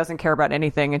out like she doesn't care about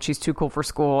anything and she's too cool for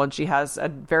school. And she has a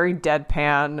very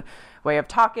deadpan way of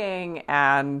talking,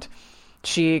 and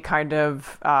she kind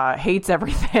of hates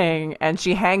everything. And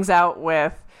she hangs out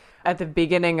with, at the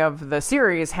beginning of the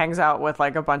series, hangs out with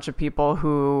like a bunch of people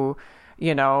who,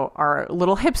 are a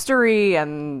little hipstery,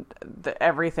 and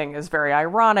everything is very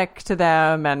ironic to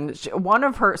them. And one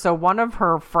of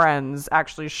her friends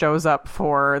actually shows up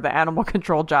for the animal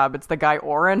control job. It's the guy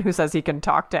Oren who says he can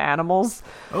talk to animals.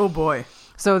 Oh boy.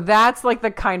 So that's like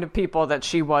the kind of people that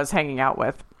she was hanging out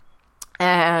with.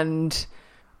 And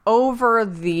over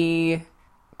the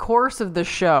course of the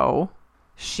show,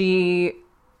 she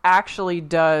actually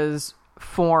does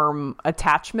form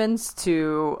attachments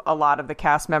to a lot of the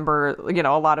cast members,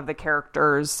 a lot of the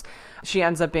characters. She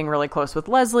ends up being really close with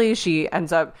Leslie.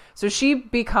 So she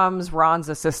becomes Ron's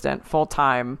assistant full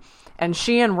time, and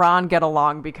she and Ron get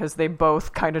along because they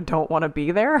both kind of don't want to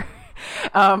be there.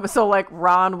 So like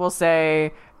Ron will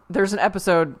say, there's an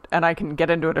episode, and I can get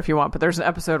into it if you want, but there's an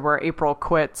episode where April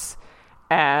quits.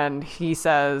 And he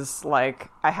says, like,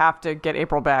 I have to get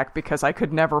April back because I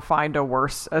could never find a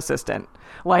worse assistant.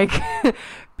 Like,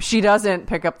 she doesn't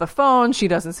pick up the phone. She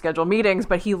doesn't schedule meetings,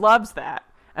 but he loves that.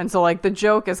 And so, like, the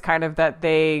joke is kind of that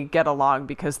they get along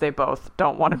because they both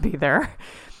don't want to be there.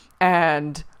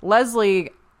 And Leslie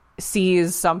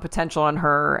sees some potential in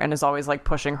her and is always, like,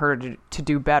 pushing her to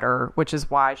do better, which is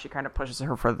why she kind of pushes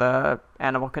her for the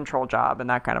animal control job and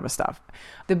that kind of stuff.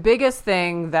 The biggest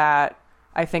thing that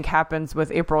I think happens with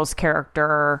April's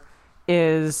character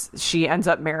is she ends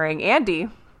up marrying Andy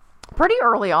pretty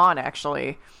early on,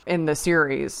 actually, in the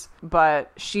series. But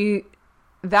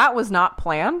that was not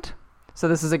planned. So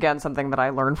this is, again, something that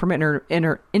I learned from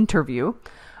an interview.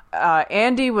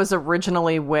 Andy was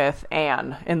originally with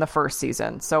Anne in the first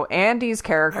season. So Andy's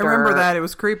character... I remember that. It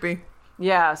was creepy.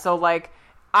 Yeah, so like...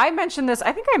 I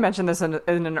think I mentioned this in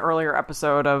an earlier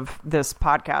episode of this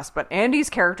podcast, but Andy's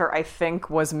character, I think,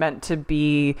 was meant to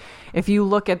be, if you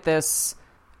look at this,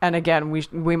 and again,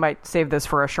 we might save this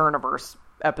for a Schurniverse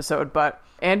episode, but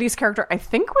Andy's character, I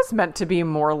think, was meant to be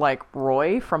more like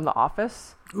Roy from The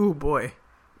Office. Ooh, boy.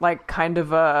 Like kind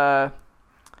of a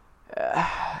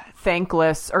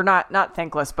thankless, or not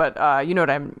thankless, but you know what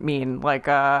I mean. Like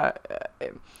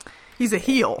he's a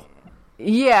heel.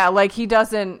 Yeah, like he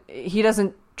doesn't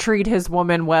treat his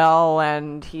woman well,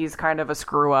 and he's kind of a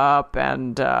screw up,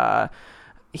 and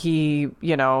he,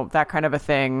 you know, that kind of a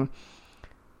thing.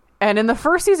 And in the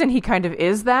first season, he kind of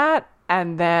is that.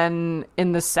 And then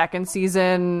in the second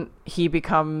season, he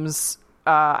becomes,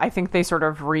 I think they sort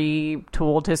of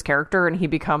retooled his character, and he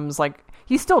becomes like,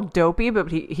 he's still dopey,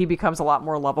 but he becomes a lot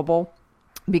more lovable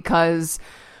because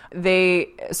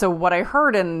so what I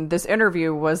heard in this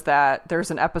interview was that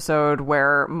there's an episode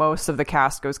where most of the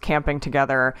cast goes camping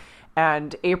together,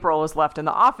 and April is left in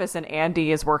the office, and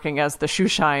Andy is working as the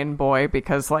shoeshine boy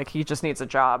because like he just needs a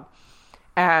job.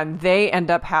 And they end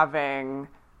up having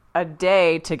a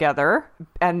day together,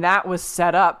 and that was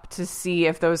set up to see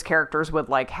if those characters would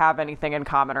like have anything in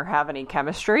common or have any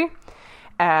chemistry.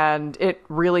 And it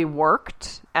really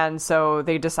worked. And so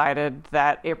they decided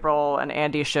that April and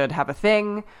Andy should have a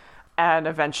thing and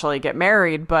eventually get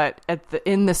married. But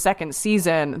in the second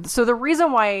season, so the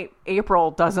reason why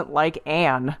April doesn't like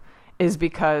Anne is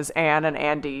because Anne and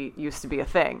Andy used to be a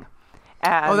thing.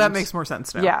 And, that makes more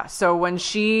sense now. Yeah. So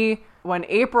when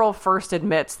April first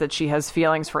admits that she has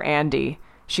feelings for Andy,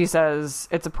 she says,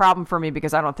 "It's a problem for me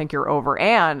because I don't think you're over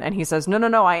Anne." And he says,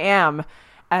 No, I am.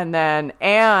 And then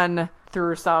Anne,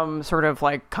 through some sort of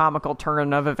like comical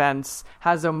turn of events,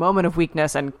 has a moment of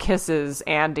weakness and kisses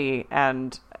Andy,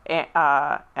 and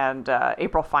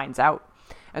April finds out.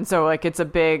 And so like it's a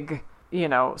big, you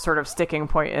know, sort of sticking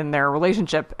point in their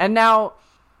relationship. And now,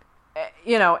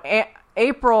 you know,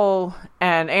 April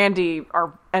and Andy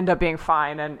end up being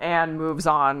fine, and Anne moves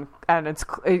on, and it's,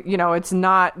 you know, it's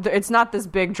not this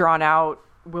big drawn out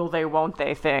will they won't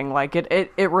they thing. Like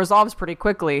it resolves pretty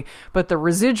quickly, but the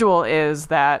residual is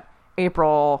that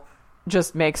April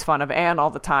just makes fun of Anne all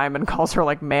the time and calls her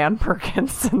like man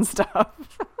Perkins and stuff.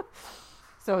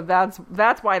 So that's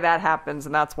why that happens,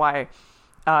 and that's why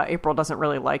April doesn't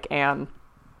really like Anne,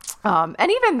 and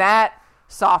even that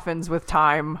softens with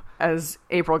time as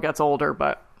April gets older,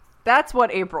 but that's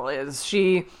what April is.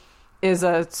 She is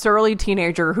a surly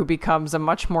teenager who becomes a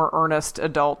much more earnest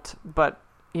adult, but,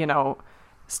 you know,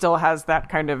 still has that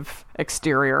kind of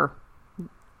exterior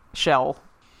shell.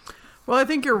 Well, I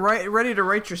think you're ready to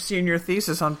write your senior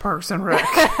thesis on Parks and Rec.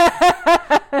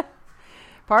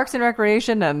 Parks and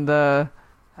Recreation and I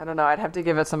don't know, I'd have to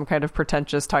give it some kind of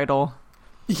pretentious title.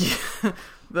 Yeah.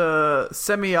 The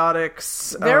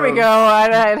semiotics. There we go.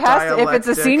 It has to, if it's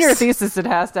a senior thesis, it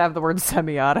has to have the word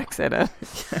semiotics in it.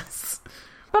 Yes.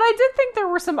 But I did think there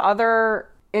were some other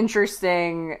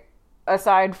interesting,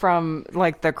 aside from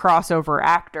like the crossover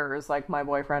actors, like my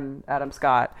boyfriend Adam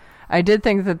Scott. I did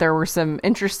think that there were some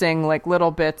interesting like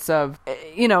little bits of,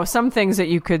 you know, some things that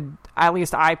you could, at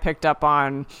least I picked up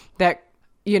on that,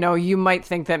 you know, you might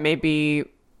think that maybe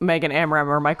Megan Amram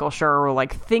or Michael Schur were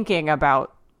like thinking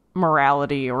about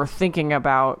morality or thinking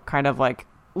about kind of like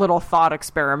little thought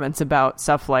experiments about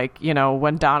stuff, like, you know,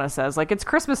 when Donna says like, it's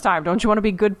Christmas time, don't you want to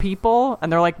be good people? And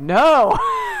they're like, no.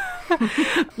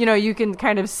 You know, you can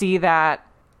kind of see that.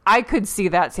 I could see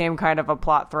that same kind of a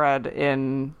plot thread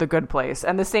in The Good Place,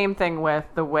 and the same thing with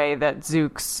the way that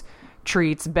Zooks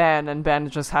treats Ben, and Ben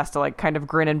just has to like kind of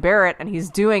grin and bear it, and he's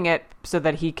doing it so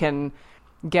that he can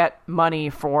get money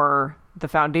for the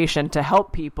foundation to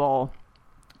help people.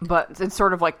 But it's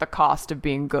sort of like the cost of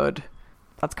being good.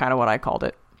 That's kind of what I called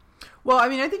it. Well, I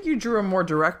mean, I think you drew a more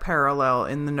direct parallel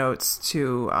in the notes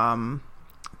to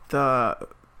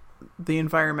the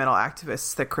environmental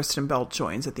activists that Kristen Bell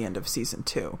joins at the end of season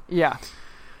 2. Yeah.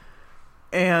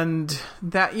 And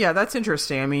that's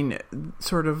interesting. I mean,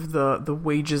 sort of the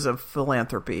wages of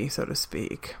philanthropy, so to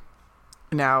speak.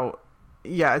 Now,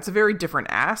 yeah, it's a very different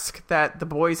ask that the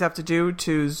boys have to do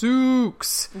to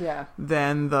Zooks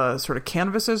than the sort of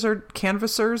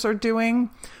canvassers are doing.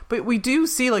 But we do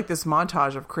see like this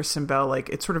montage of Kristen Bell, like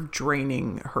it's sort of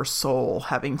draining her soul,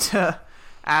 having to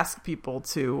ask people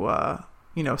to,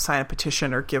 you know, sign a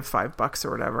petition or give $5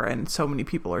 or whatever. And so many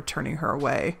people are turning her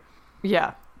away.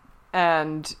 Yeah.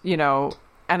 And, you know,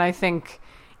 and I think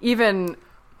even,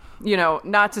 you know,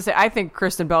 not to say, I think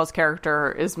Kristen Bell's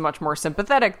character is much more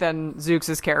sympathetic than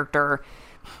Zooks' character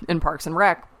in Parks and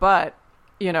Rec, but,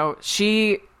 you know,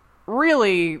 she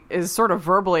really is sort of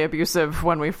verbally abusive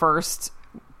when we first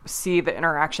see the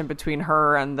interaction between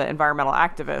her and the environmental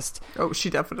activist. Oh, she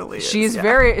definitely is. She's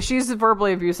she's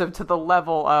verbally abusive to the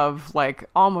level of, like,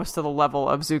 almost to the level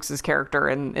of Zooks' character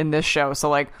in this show.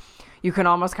 So, like, you can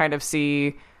almost kind of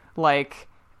see, like,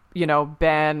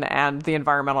 Ben and the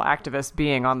environmental activist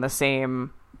being on the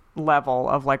same level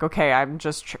of like, okay, I'm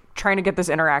just trying to get this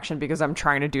interaction because I'm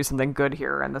trying to do something good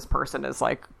here, and this person is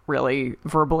like really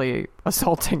verbally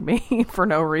assaulting me for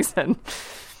no reason.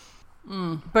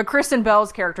 But Kristen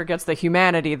Bell's character gets the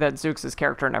humanity that Zooks'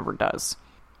 character never does.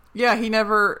 Yeah, he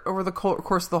never, over the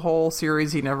course of the whole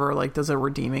series, he never like does a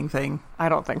redeeming thing. I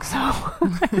don't think so.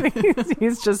 I think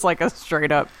he's just like a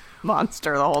straight up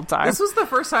monster the whole time. This was the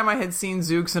first time I had seen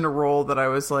Zooks in a role that I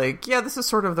was like, yeah, this is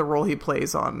sort of the role he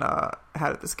plays on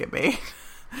How Did This Get Made?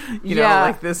 you know,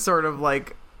 like this sort of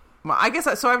like, I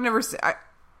guess, so I've never seen, I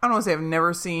don't want to say I've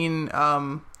never seen,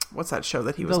 what's that show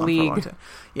that he was on for a long time?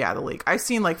 Yeah, The League. I've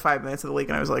seen like 5 minutes of The League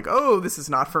and I was like, oh, this is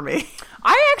not for me.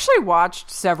 I actually watched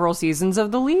several seasons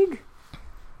of The League,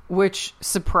 which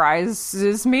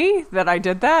surprises me that I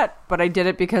did that, but I did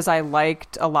it because I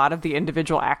liked a lot of the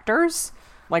individual actors.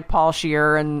 Like Paul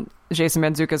Scheer and Jason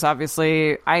Mantzoukas,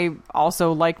 obviously. I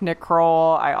also like Nick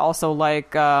Kroll. I also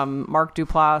like Mark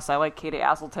Duplass. I like Katie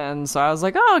Aselton. So I was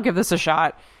like, oh, I'll give this a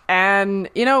shot. And,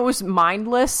 it was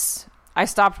mindless. I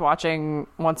stopped watching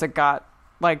once it got,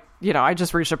 like, I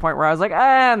just reached a point where I was like,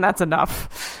 and that's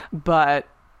enough. But,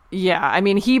 yeah, I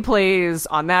mean, he plays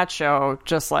on that show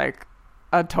just like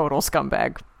a total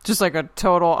scumbag. Just like a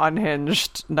total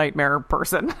unhinged nightmare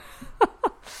person.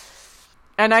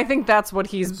 And I think that's what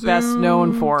he's best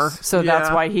known for. So that's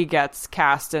why he gets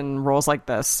cast in roles like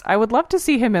this. I would love to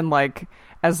see him in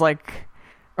as a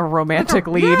romantic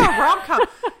lead. Yeah, rom-com.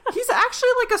 He's actually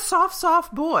like a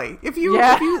soft boy. If you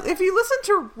listen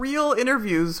to real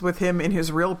interviews with him in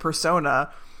his real persona,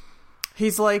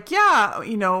 he's like, yeah,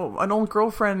 an old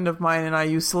girlfriend of mine and I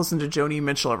used to listen to Joni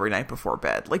Mitchell every night before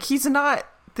bed. Like, he's not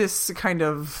this kind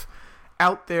of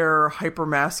out there hyper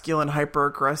masculine, hyper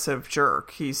aggressive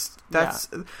jerk. That's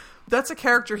a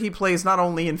character he plays not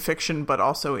only in fiction but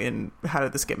also in How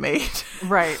Did This Get Made?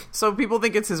 Right. So people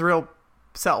think it's his real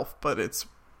self, but it's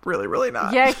really, really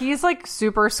not. Yeah, he's like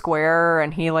super square,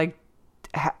 and he like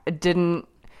didn't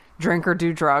drink or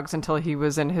do drugs until he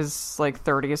was in his like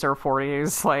 30s or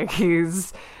 40s. Like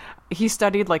he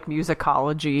studied like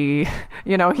musicology.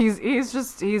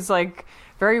 He's like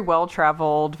very well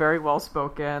traveled, very well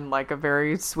spoken, like a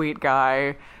very sweet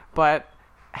guy, but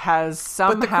has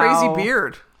somehow the crazy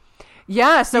beard.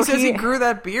 Yeah, so he says he grew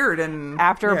that beard and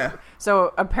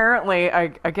So apparently,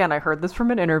 I heard this from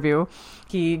an interview.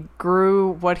 He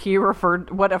grew what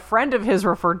a friend of his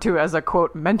referred to as a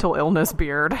quote mental illness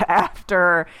beard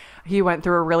after he went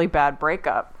through a really bad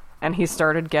breakup, and he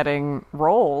started getting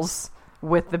roles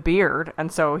with the beard,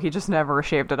 and so he just never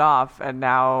shaved it off, and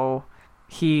now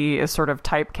he is sort of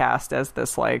typecast as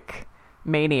this like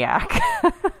maniac,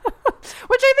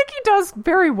 which I think he does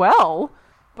very well.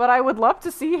 But I would love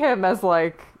to see him as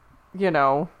like, in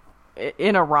a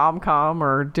rom-com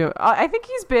or I think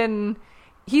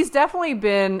he's definitely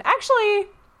been, actually,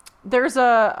 there's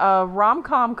a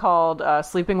rom-com called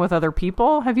Sleeping with Other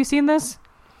People. Have you seen this?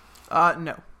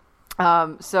 No.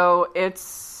 So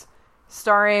it's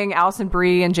starring Alison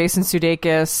Brie and Jason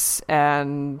Sudeikis,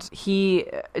 and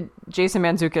Jason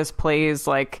Mantzoukas plays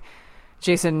like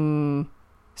Jason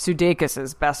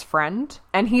Sudeikis' best friend,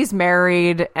 and he's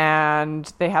married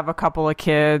and they have a couple of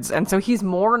kids, and so he's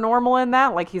more normal in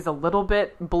that. Like, he's a little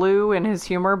bit blue in his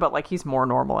humor, but like he's more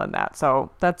normal in that.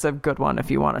 So that's a good one if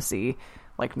you want to see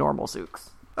like normal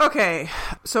Zooks. Okay,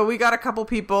 so we got a couple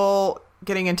people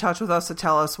getting in touch with us to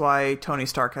tell us why Tony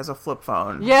Stark has a flip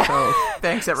phone. Yeah. So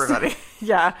thanks, everybody.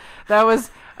 Yeah, that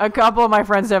was a couple of my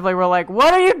friends definitely were like,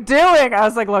 what are you doing? I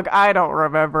was like, look, I don't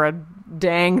remember a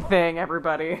dang thing,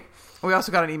 everybody. We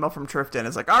also got an email from Trifton.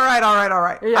 It's like, all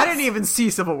right. Yes. I didn't even see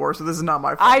Civil War, so this is not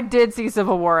my fault. I did see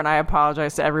Civil War, and I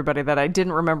apologize to everybody that I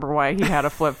didn't remember why he had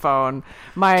a flip phone.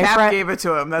 Cap gave it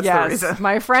to him. That's the reason.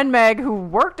 My friend Meg, who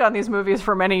worked on these movies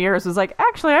for many years, was like,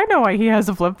 actually, I know why he has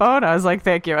a flip phone. I was like,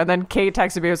 thank you. And then Kate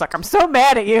texted me, was like, I'm so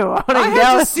mad at you. I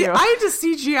had to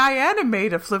CGI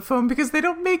animate a flip phone because they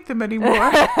don't make them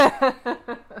anymore.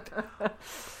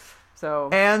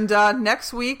 And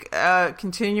next week,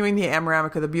 continuing the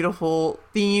Amramica, the beautiful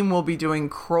theme, we'll be doing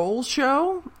Kroll's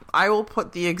show. I will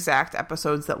put the exact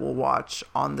episodes that we'll watch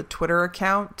on the Twitter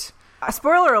account.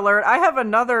 Spoiler alert, I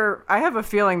have a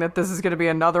feeling that this is going to be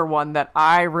another one that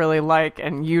I really like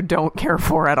and you don't care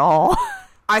for at all.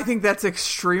 I think that's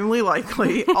extremely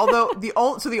likely. Although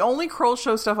the only Kroll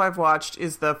show stuff I've watched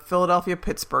is the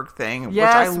Philadelphia-Pittsburgh thing, which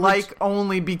I like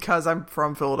only because I'm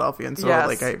from Philadelphia, and so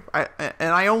like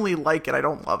I only like it. I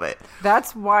don't love it.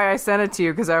 That's why I sent it to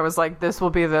you, because I was like, this will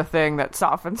be the thing that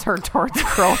softens her towards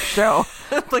Kroll show,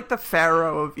 like the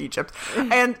Pharaoh of Egypt.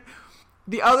 And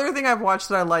The other thing I've watched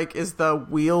that I like is the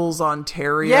Wheels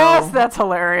Ontario. Yes, that's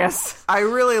hilarious. I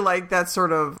really like that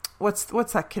sort of what's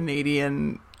that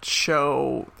Canadian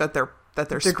show that they're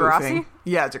spoofing?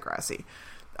 Yeah, Degrassi.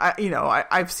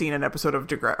 I've seen an episode of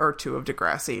two of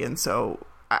Degrassi, and so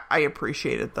I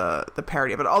appreciated the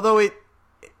parody of it. Although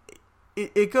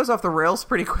it goes off the rails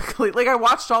pretty quickly. Like, I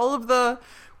watched all of the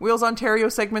Wheels Ontario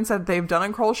segments that they've done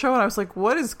on Kroll Show, and I was like,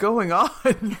 what is going on?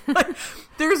 Like,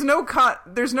 there's no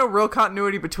real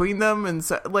continuity between them, and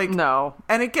so, like, no.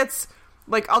 And it gets,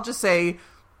 like, I'll just say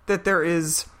that there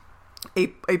is a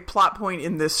plot point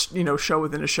in this, show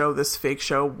within a show, this fake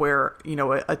show, where,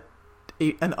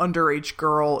 an underage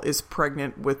girl is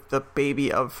pregnant with the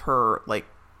baby of her, like,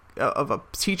 of a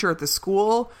teacher at the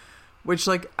school, which,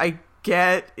 like, I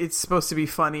get it's supposed to be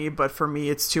funny, but for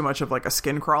me it's too much of like a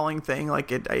skin crawling thing.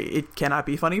 Like, it cannot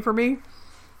be funny for me.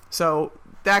 So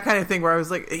that kind of thing where I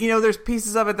was like, there's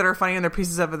pieces of it that are funny and there are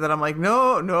pieces of it that I'm like,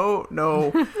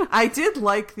 no. I did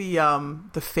like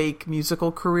the fake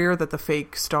musical career that the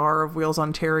fake star of Wheels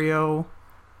Ontario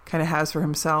kind of has for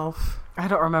himself. I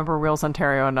don't remember Wheels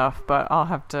Ontario enough, but I'll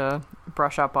have to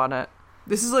brush up on it.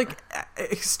 This is like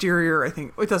exterior, I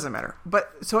think. It doesn't matter. But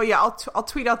so, yeah, I'll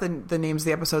tweet out the names of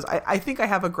the episodes. I think I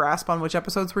have a grasp on which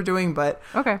episodes we're doing, but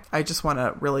okay. I just want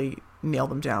to really nail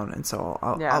them down. And so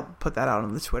I'll put that out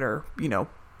on the Twitter,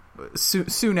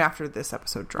 soon after this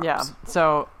episode drops. Yeah.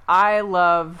 So I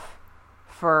love,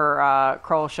 for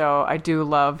Kroll Show, I do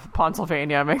love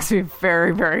Pennsylvania. It makes me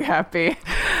very, very happy.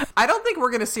 I don't think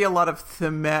we're going to see a lot of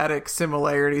thematic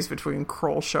similarities between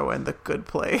Kroll Show and The Good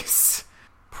Place.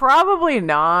 Probably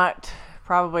not,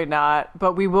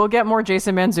 but we will get more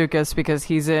Jason Mantzoukas because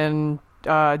he's in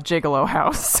Gigolo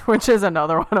House, which is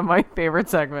another one of my favorite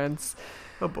segments.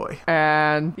 Oh boy.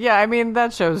 And yeah, I mean,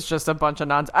 that show's just a bunch of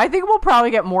nonsense. I think we'll probably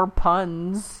get more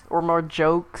puns or more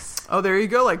jokes. Oh, there you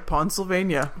go, like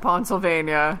Pennsylvania.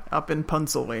 Up in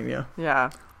Pennsylvania.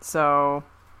 Yeah. So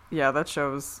yeah, that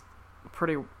show's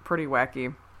pretty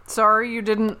wacky. Sorry you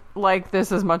didn't like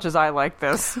this as much as I like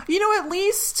this. At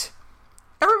least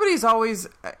everybody's always,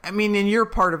 I mean, and you're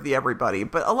part of the everybody,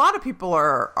 but a lot of people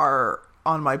are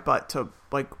on my butt to,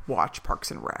 like, watch Parks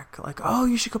and Rec. Like, oh,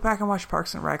 you should go back and watch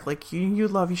Parks and Rec. Like,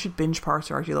 you should binge Parks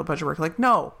and Rec. You love Parks and Rec. Like,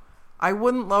 no, I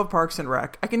wouldn't love Parks and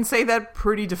Rec. I can say that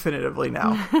pretty definitively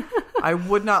now. I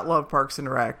would not love Parks and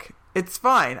Rec. It's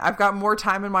fine. I've got more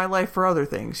time in my life for other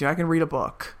things. I can read a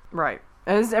book. Right.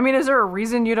 Is there a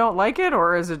reason you don't like it,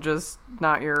 or is it just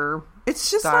not your It's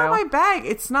just style? not my bag.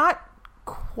 It's not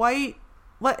quite...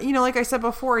 like I said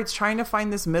before, it's trying to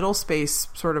find this middle space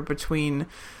sort of between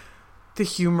the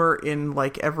humor in,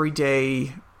 like,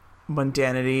 everyday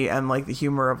mundanity and, like, the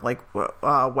humor of, like,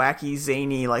 wacky,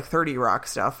 zany, like, 30 Rock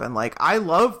stuff. And, like, I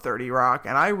love 30 Rock,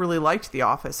 and I really liked The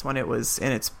Office when it was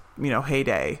in its,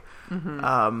 heyday.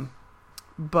 Mm-hmm.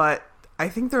 But I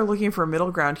think they're looking for a middle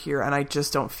ground here, and I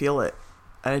just don't feel it.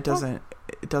 And it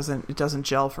doesn't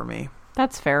gel for me.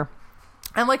 That's fair.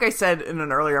 And like I said in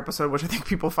an earlier episode, which I think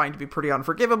people find to be pretty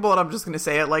unforgivable, and I'm just going to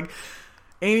say it, like,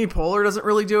 Amy Poehler doesn't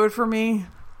really do it for me.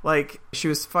 Like, she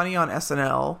was funny on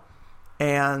SNL,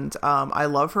 and I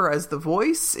love her as the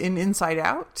voice in Inside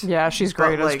Out. Yeah, she's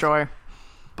great as Joy.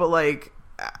 But, like,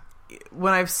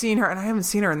 when I've seen her, and I haven't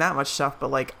seen her in that much stuff, but,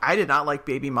 like, I did not like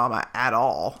Baby Mama at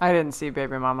all. I didn't see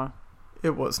Baby Mama.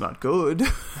 It was not good.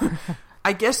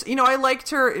 I guess, I liked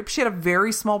her. She had a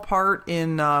very small part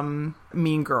in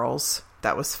Mean Girls.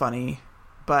 That was funny,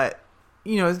 but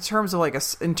in terms of like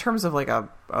a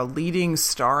leading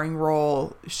starring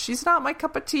role, she's not my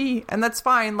cup of tea, and that's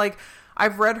fine. Like,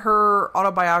 I've read her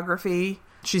autobiography.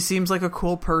 She seems like a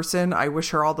cool person. I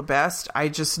wish her all the best. I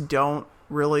just don't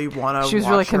really want to. She was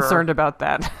really concerned about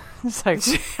that. It's like,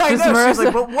 I know. She's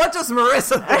like, but what does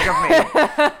Marissa think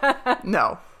of me?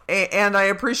 No. And I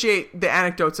appreciate the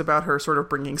anecdotes about her sort of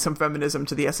bringing some feminism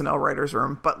to the SNL writers'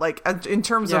 room, but like in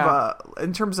terms of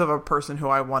a person who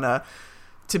I want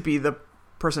to be the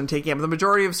person taking up the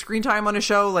majority of screen time on a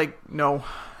show, like no,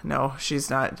 she's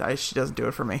not. She doesn't do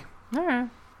it for me. All right.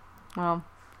 Well,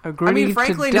 agree. I mean,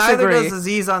 frankly, neither does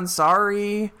Aziz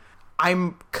Ansari.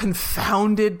 I'm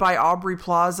confounded by Aubrey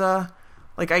Plaza.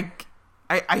 Like,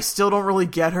 I still don't really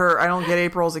get her. I don't get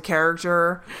April as a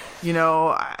character.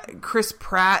 Chris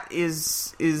Pratt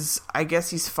is I guess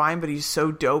he's fine, but he's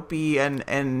so dopey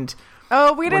and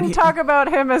oh, we didn't talk about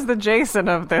him as the Jason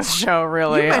of this show,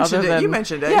 really. You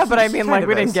mentioned it. Yeah, but I mean, like,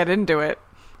 we didn't get into it.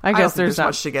 I guess there's not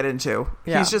much to get into.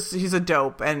 Yeah. He's a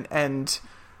dope, and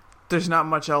there's not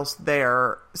much else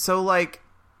there. So, like,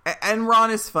 and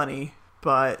Ron is funny,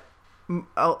 but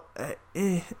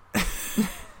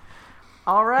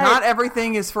All right. Not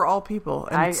everything is for all people.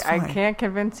 And I can't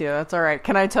convince you. That's all right.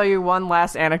 Can I tell you one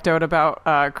last anecdote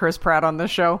about Chris Pratt on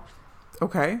this show?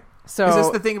 Okay. So is this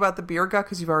the thing about the beer gut?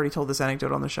 Because you've already told this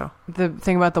anecdote on the show. The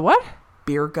thing about the what?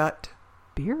 Beer gut.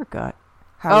 Beer gut.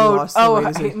 How he lost the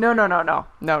weight.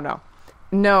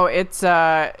 No, it's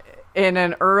in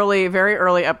an very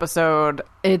early episode.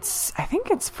 I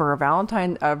think it's for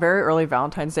a very early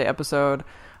Valentine's Day episode.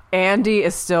 Andy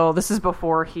is still, this is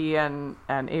before he and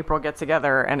April get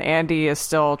together, and Andy is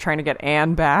still trying to get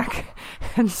Anne back.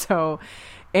 And so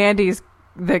it's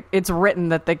written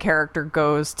that the character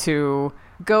goes to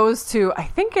I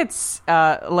think it's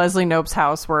Leslie Knope's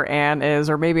house where Anne is,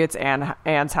 or maybe it's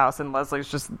Anne's house and Leslie's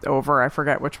just over. I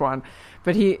forget which one.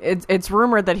 But it's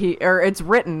rumored that it's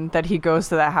written that he goes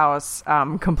to that house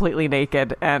completely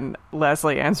naked, and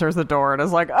Leslie answers the door and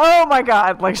is like, "Oh my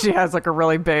God!" Like she has like a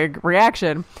really big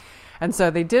reaction. And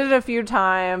so they did it a few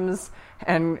times,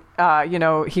 and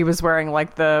he was wearing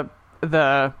like the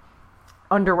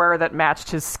underwear that matched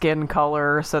his skin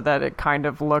color, so that it kind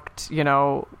of looked,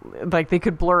 like they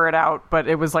could blur it out, but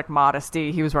it was like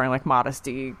modesty. He was wearing like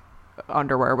modesty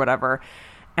underwear or whatever.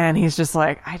 And he's just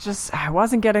like, I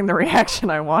wasn't getting the reaction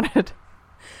I wanted.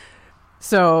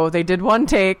 So they did one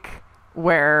take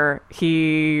where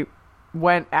he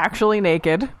went actually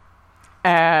naked,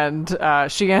 and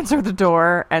she answered the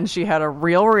door, and she had a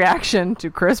real reaction to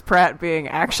Chris Pratt being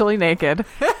actually naked.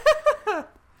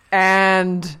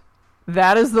 And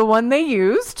that is the one they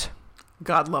used.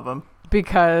 God love him.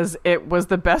 Because it was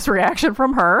the best reaction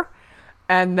from her.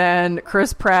 And then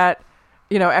Chris Pratt,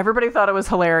 everybody thought it was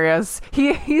hilarious.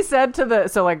 He said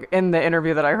in the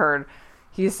interview that I heard,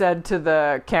 he said to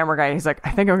the camera guy, he's like,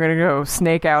 I think I'm going to go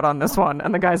snake out on this one.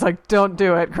 And the guy's like, don't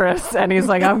do it, Chris. And he's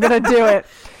like, I'm going to do it.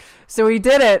 So he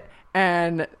did it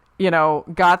and,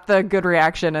 got the good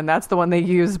reaction. And that's the one they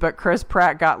used. But Chris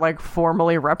Pratt got like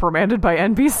formally reprimanded by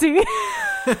NBC.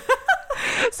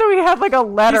 So he had like a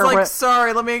letter. He's like,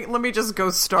 sorry, let me just go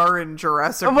star in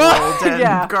Jurassic World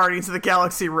and Guardians of the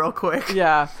Galaxy real quick.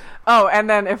 Yeah. Oh, and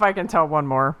then if I can tell one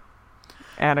more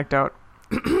anecdote.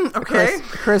 Okay.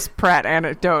 Chris Pratt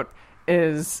anecdote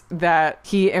is that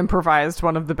he improvised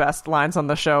one of the best lines on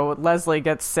the show. Leslie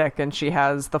gets sick and she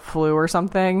has the flu or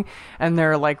something, and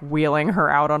they're like wheeling her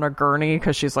out on a gurney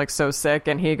because she's like so sick.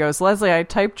 And he goes, Leslie, I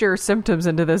typed your symptoms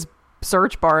into this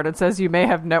search bar and it says you may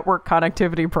have network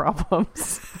connectivity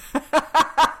problems.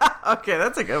 Okay,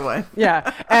 that's a good one.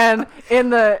 Yeah. And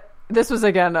this was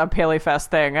again a Paley Fest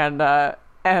thing,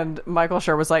 and Michael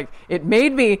Schur was like,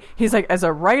 he's like, as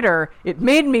a writer, it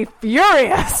made me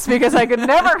furious because I could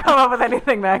never come up with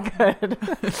anything that good.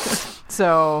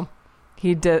 So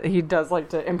he does like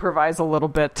to improvise a little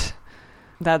bit.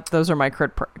 Those are my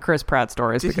Chris Pratt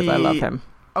stories because I love him.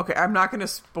 Okay, I'm not going to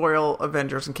spoil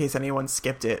Avengers in case anyone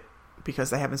skipped it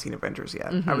because they haven't seen Avengers yet.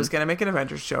 Mm-hmm. I was going to make an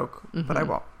Avengers joke, but I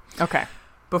won't. Okay.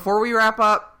 Before we wrap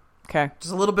up, okay,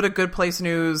 just a little bit of Good Place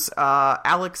news.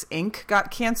 Alex Inc. got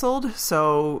canceled,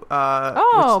 so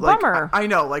bummer. I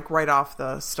know, like right off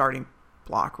the starting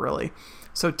block, really.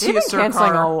 So They've been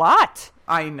canceling a lot.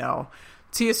 I know.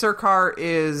 Tia Sircar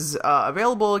is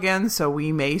available again, so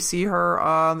we may see her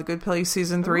on The Good Place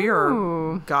season 3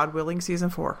 or, God willing, season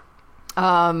 4.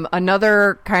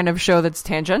 Another kind of show that's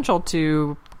tangential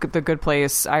to The Good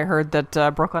Place, I heard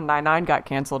that Brooklyn Nine-Nine got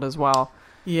canceled as well.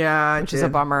 Yeah, which is a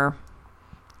bummer.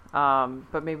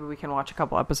 But maybe we can watch a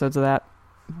couple episodes of that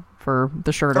for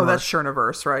the Sherniverse. Oh, that's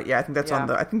Sherniverse, right? Yeah, I think that's on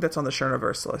the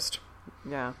Sherniverse list.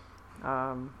 Yeah.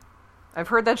 I've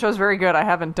heard that show's very good. I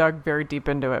haven't dug very deep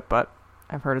into it, but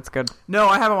I've heard it's good. No,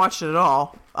 I haven't watched it at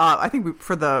all. I think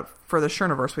for the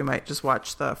Sherniverse, we might just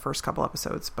watch the first couple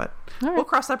episodes, but we'll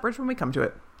cross that bridge when we come to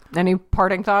it. Any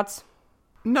parting thoughts?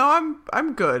 No,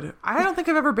 I'm good. I don't think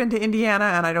I've ever been to Indiana,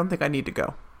 and I don't think I need to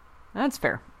go. That's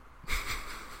fair.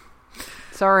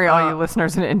 Sorry, all you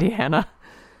listeners in Indiana.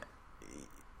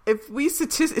 If we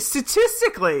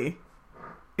statistically,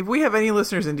 if we have any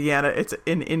listeners in Indiana,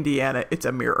 it's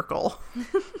a miracle.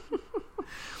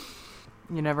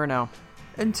 You never know.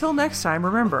 Until next time,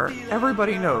 remember,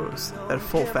 everybody knows that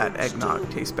full-fat eggnog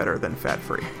tastes better than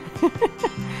fat-free.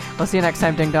 We'll see you next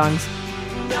time, Ding Dongs.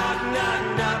 Knock,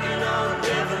 knock, knocking on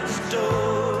heaven's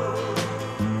door.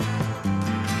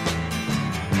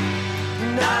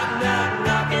 Knock, knock,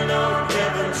 knocking on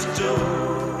heaven's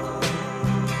door.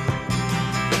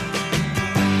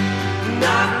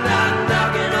 Knock, knock,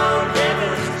 knocking on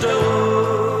heaven's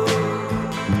door.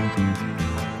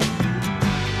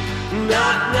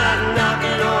 Knock, knock, knock.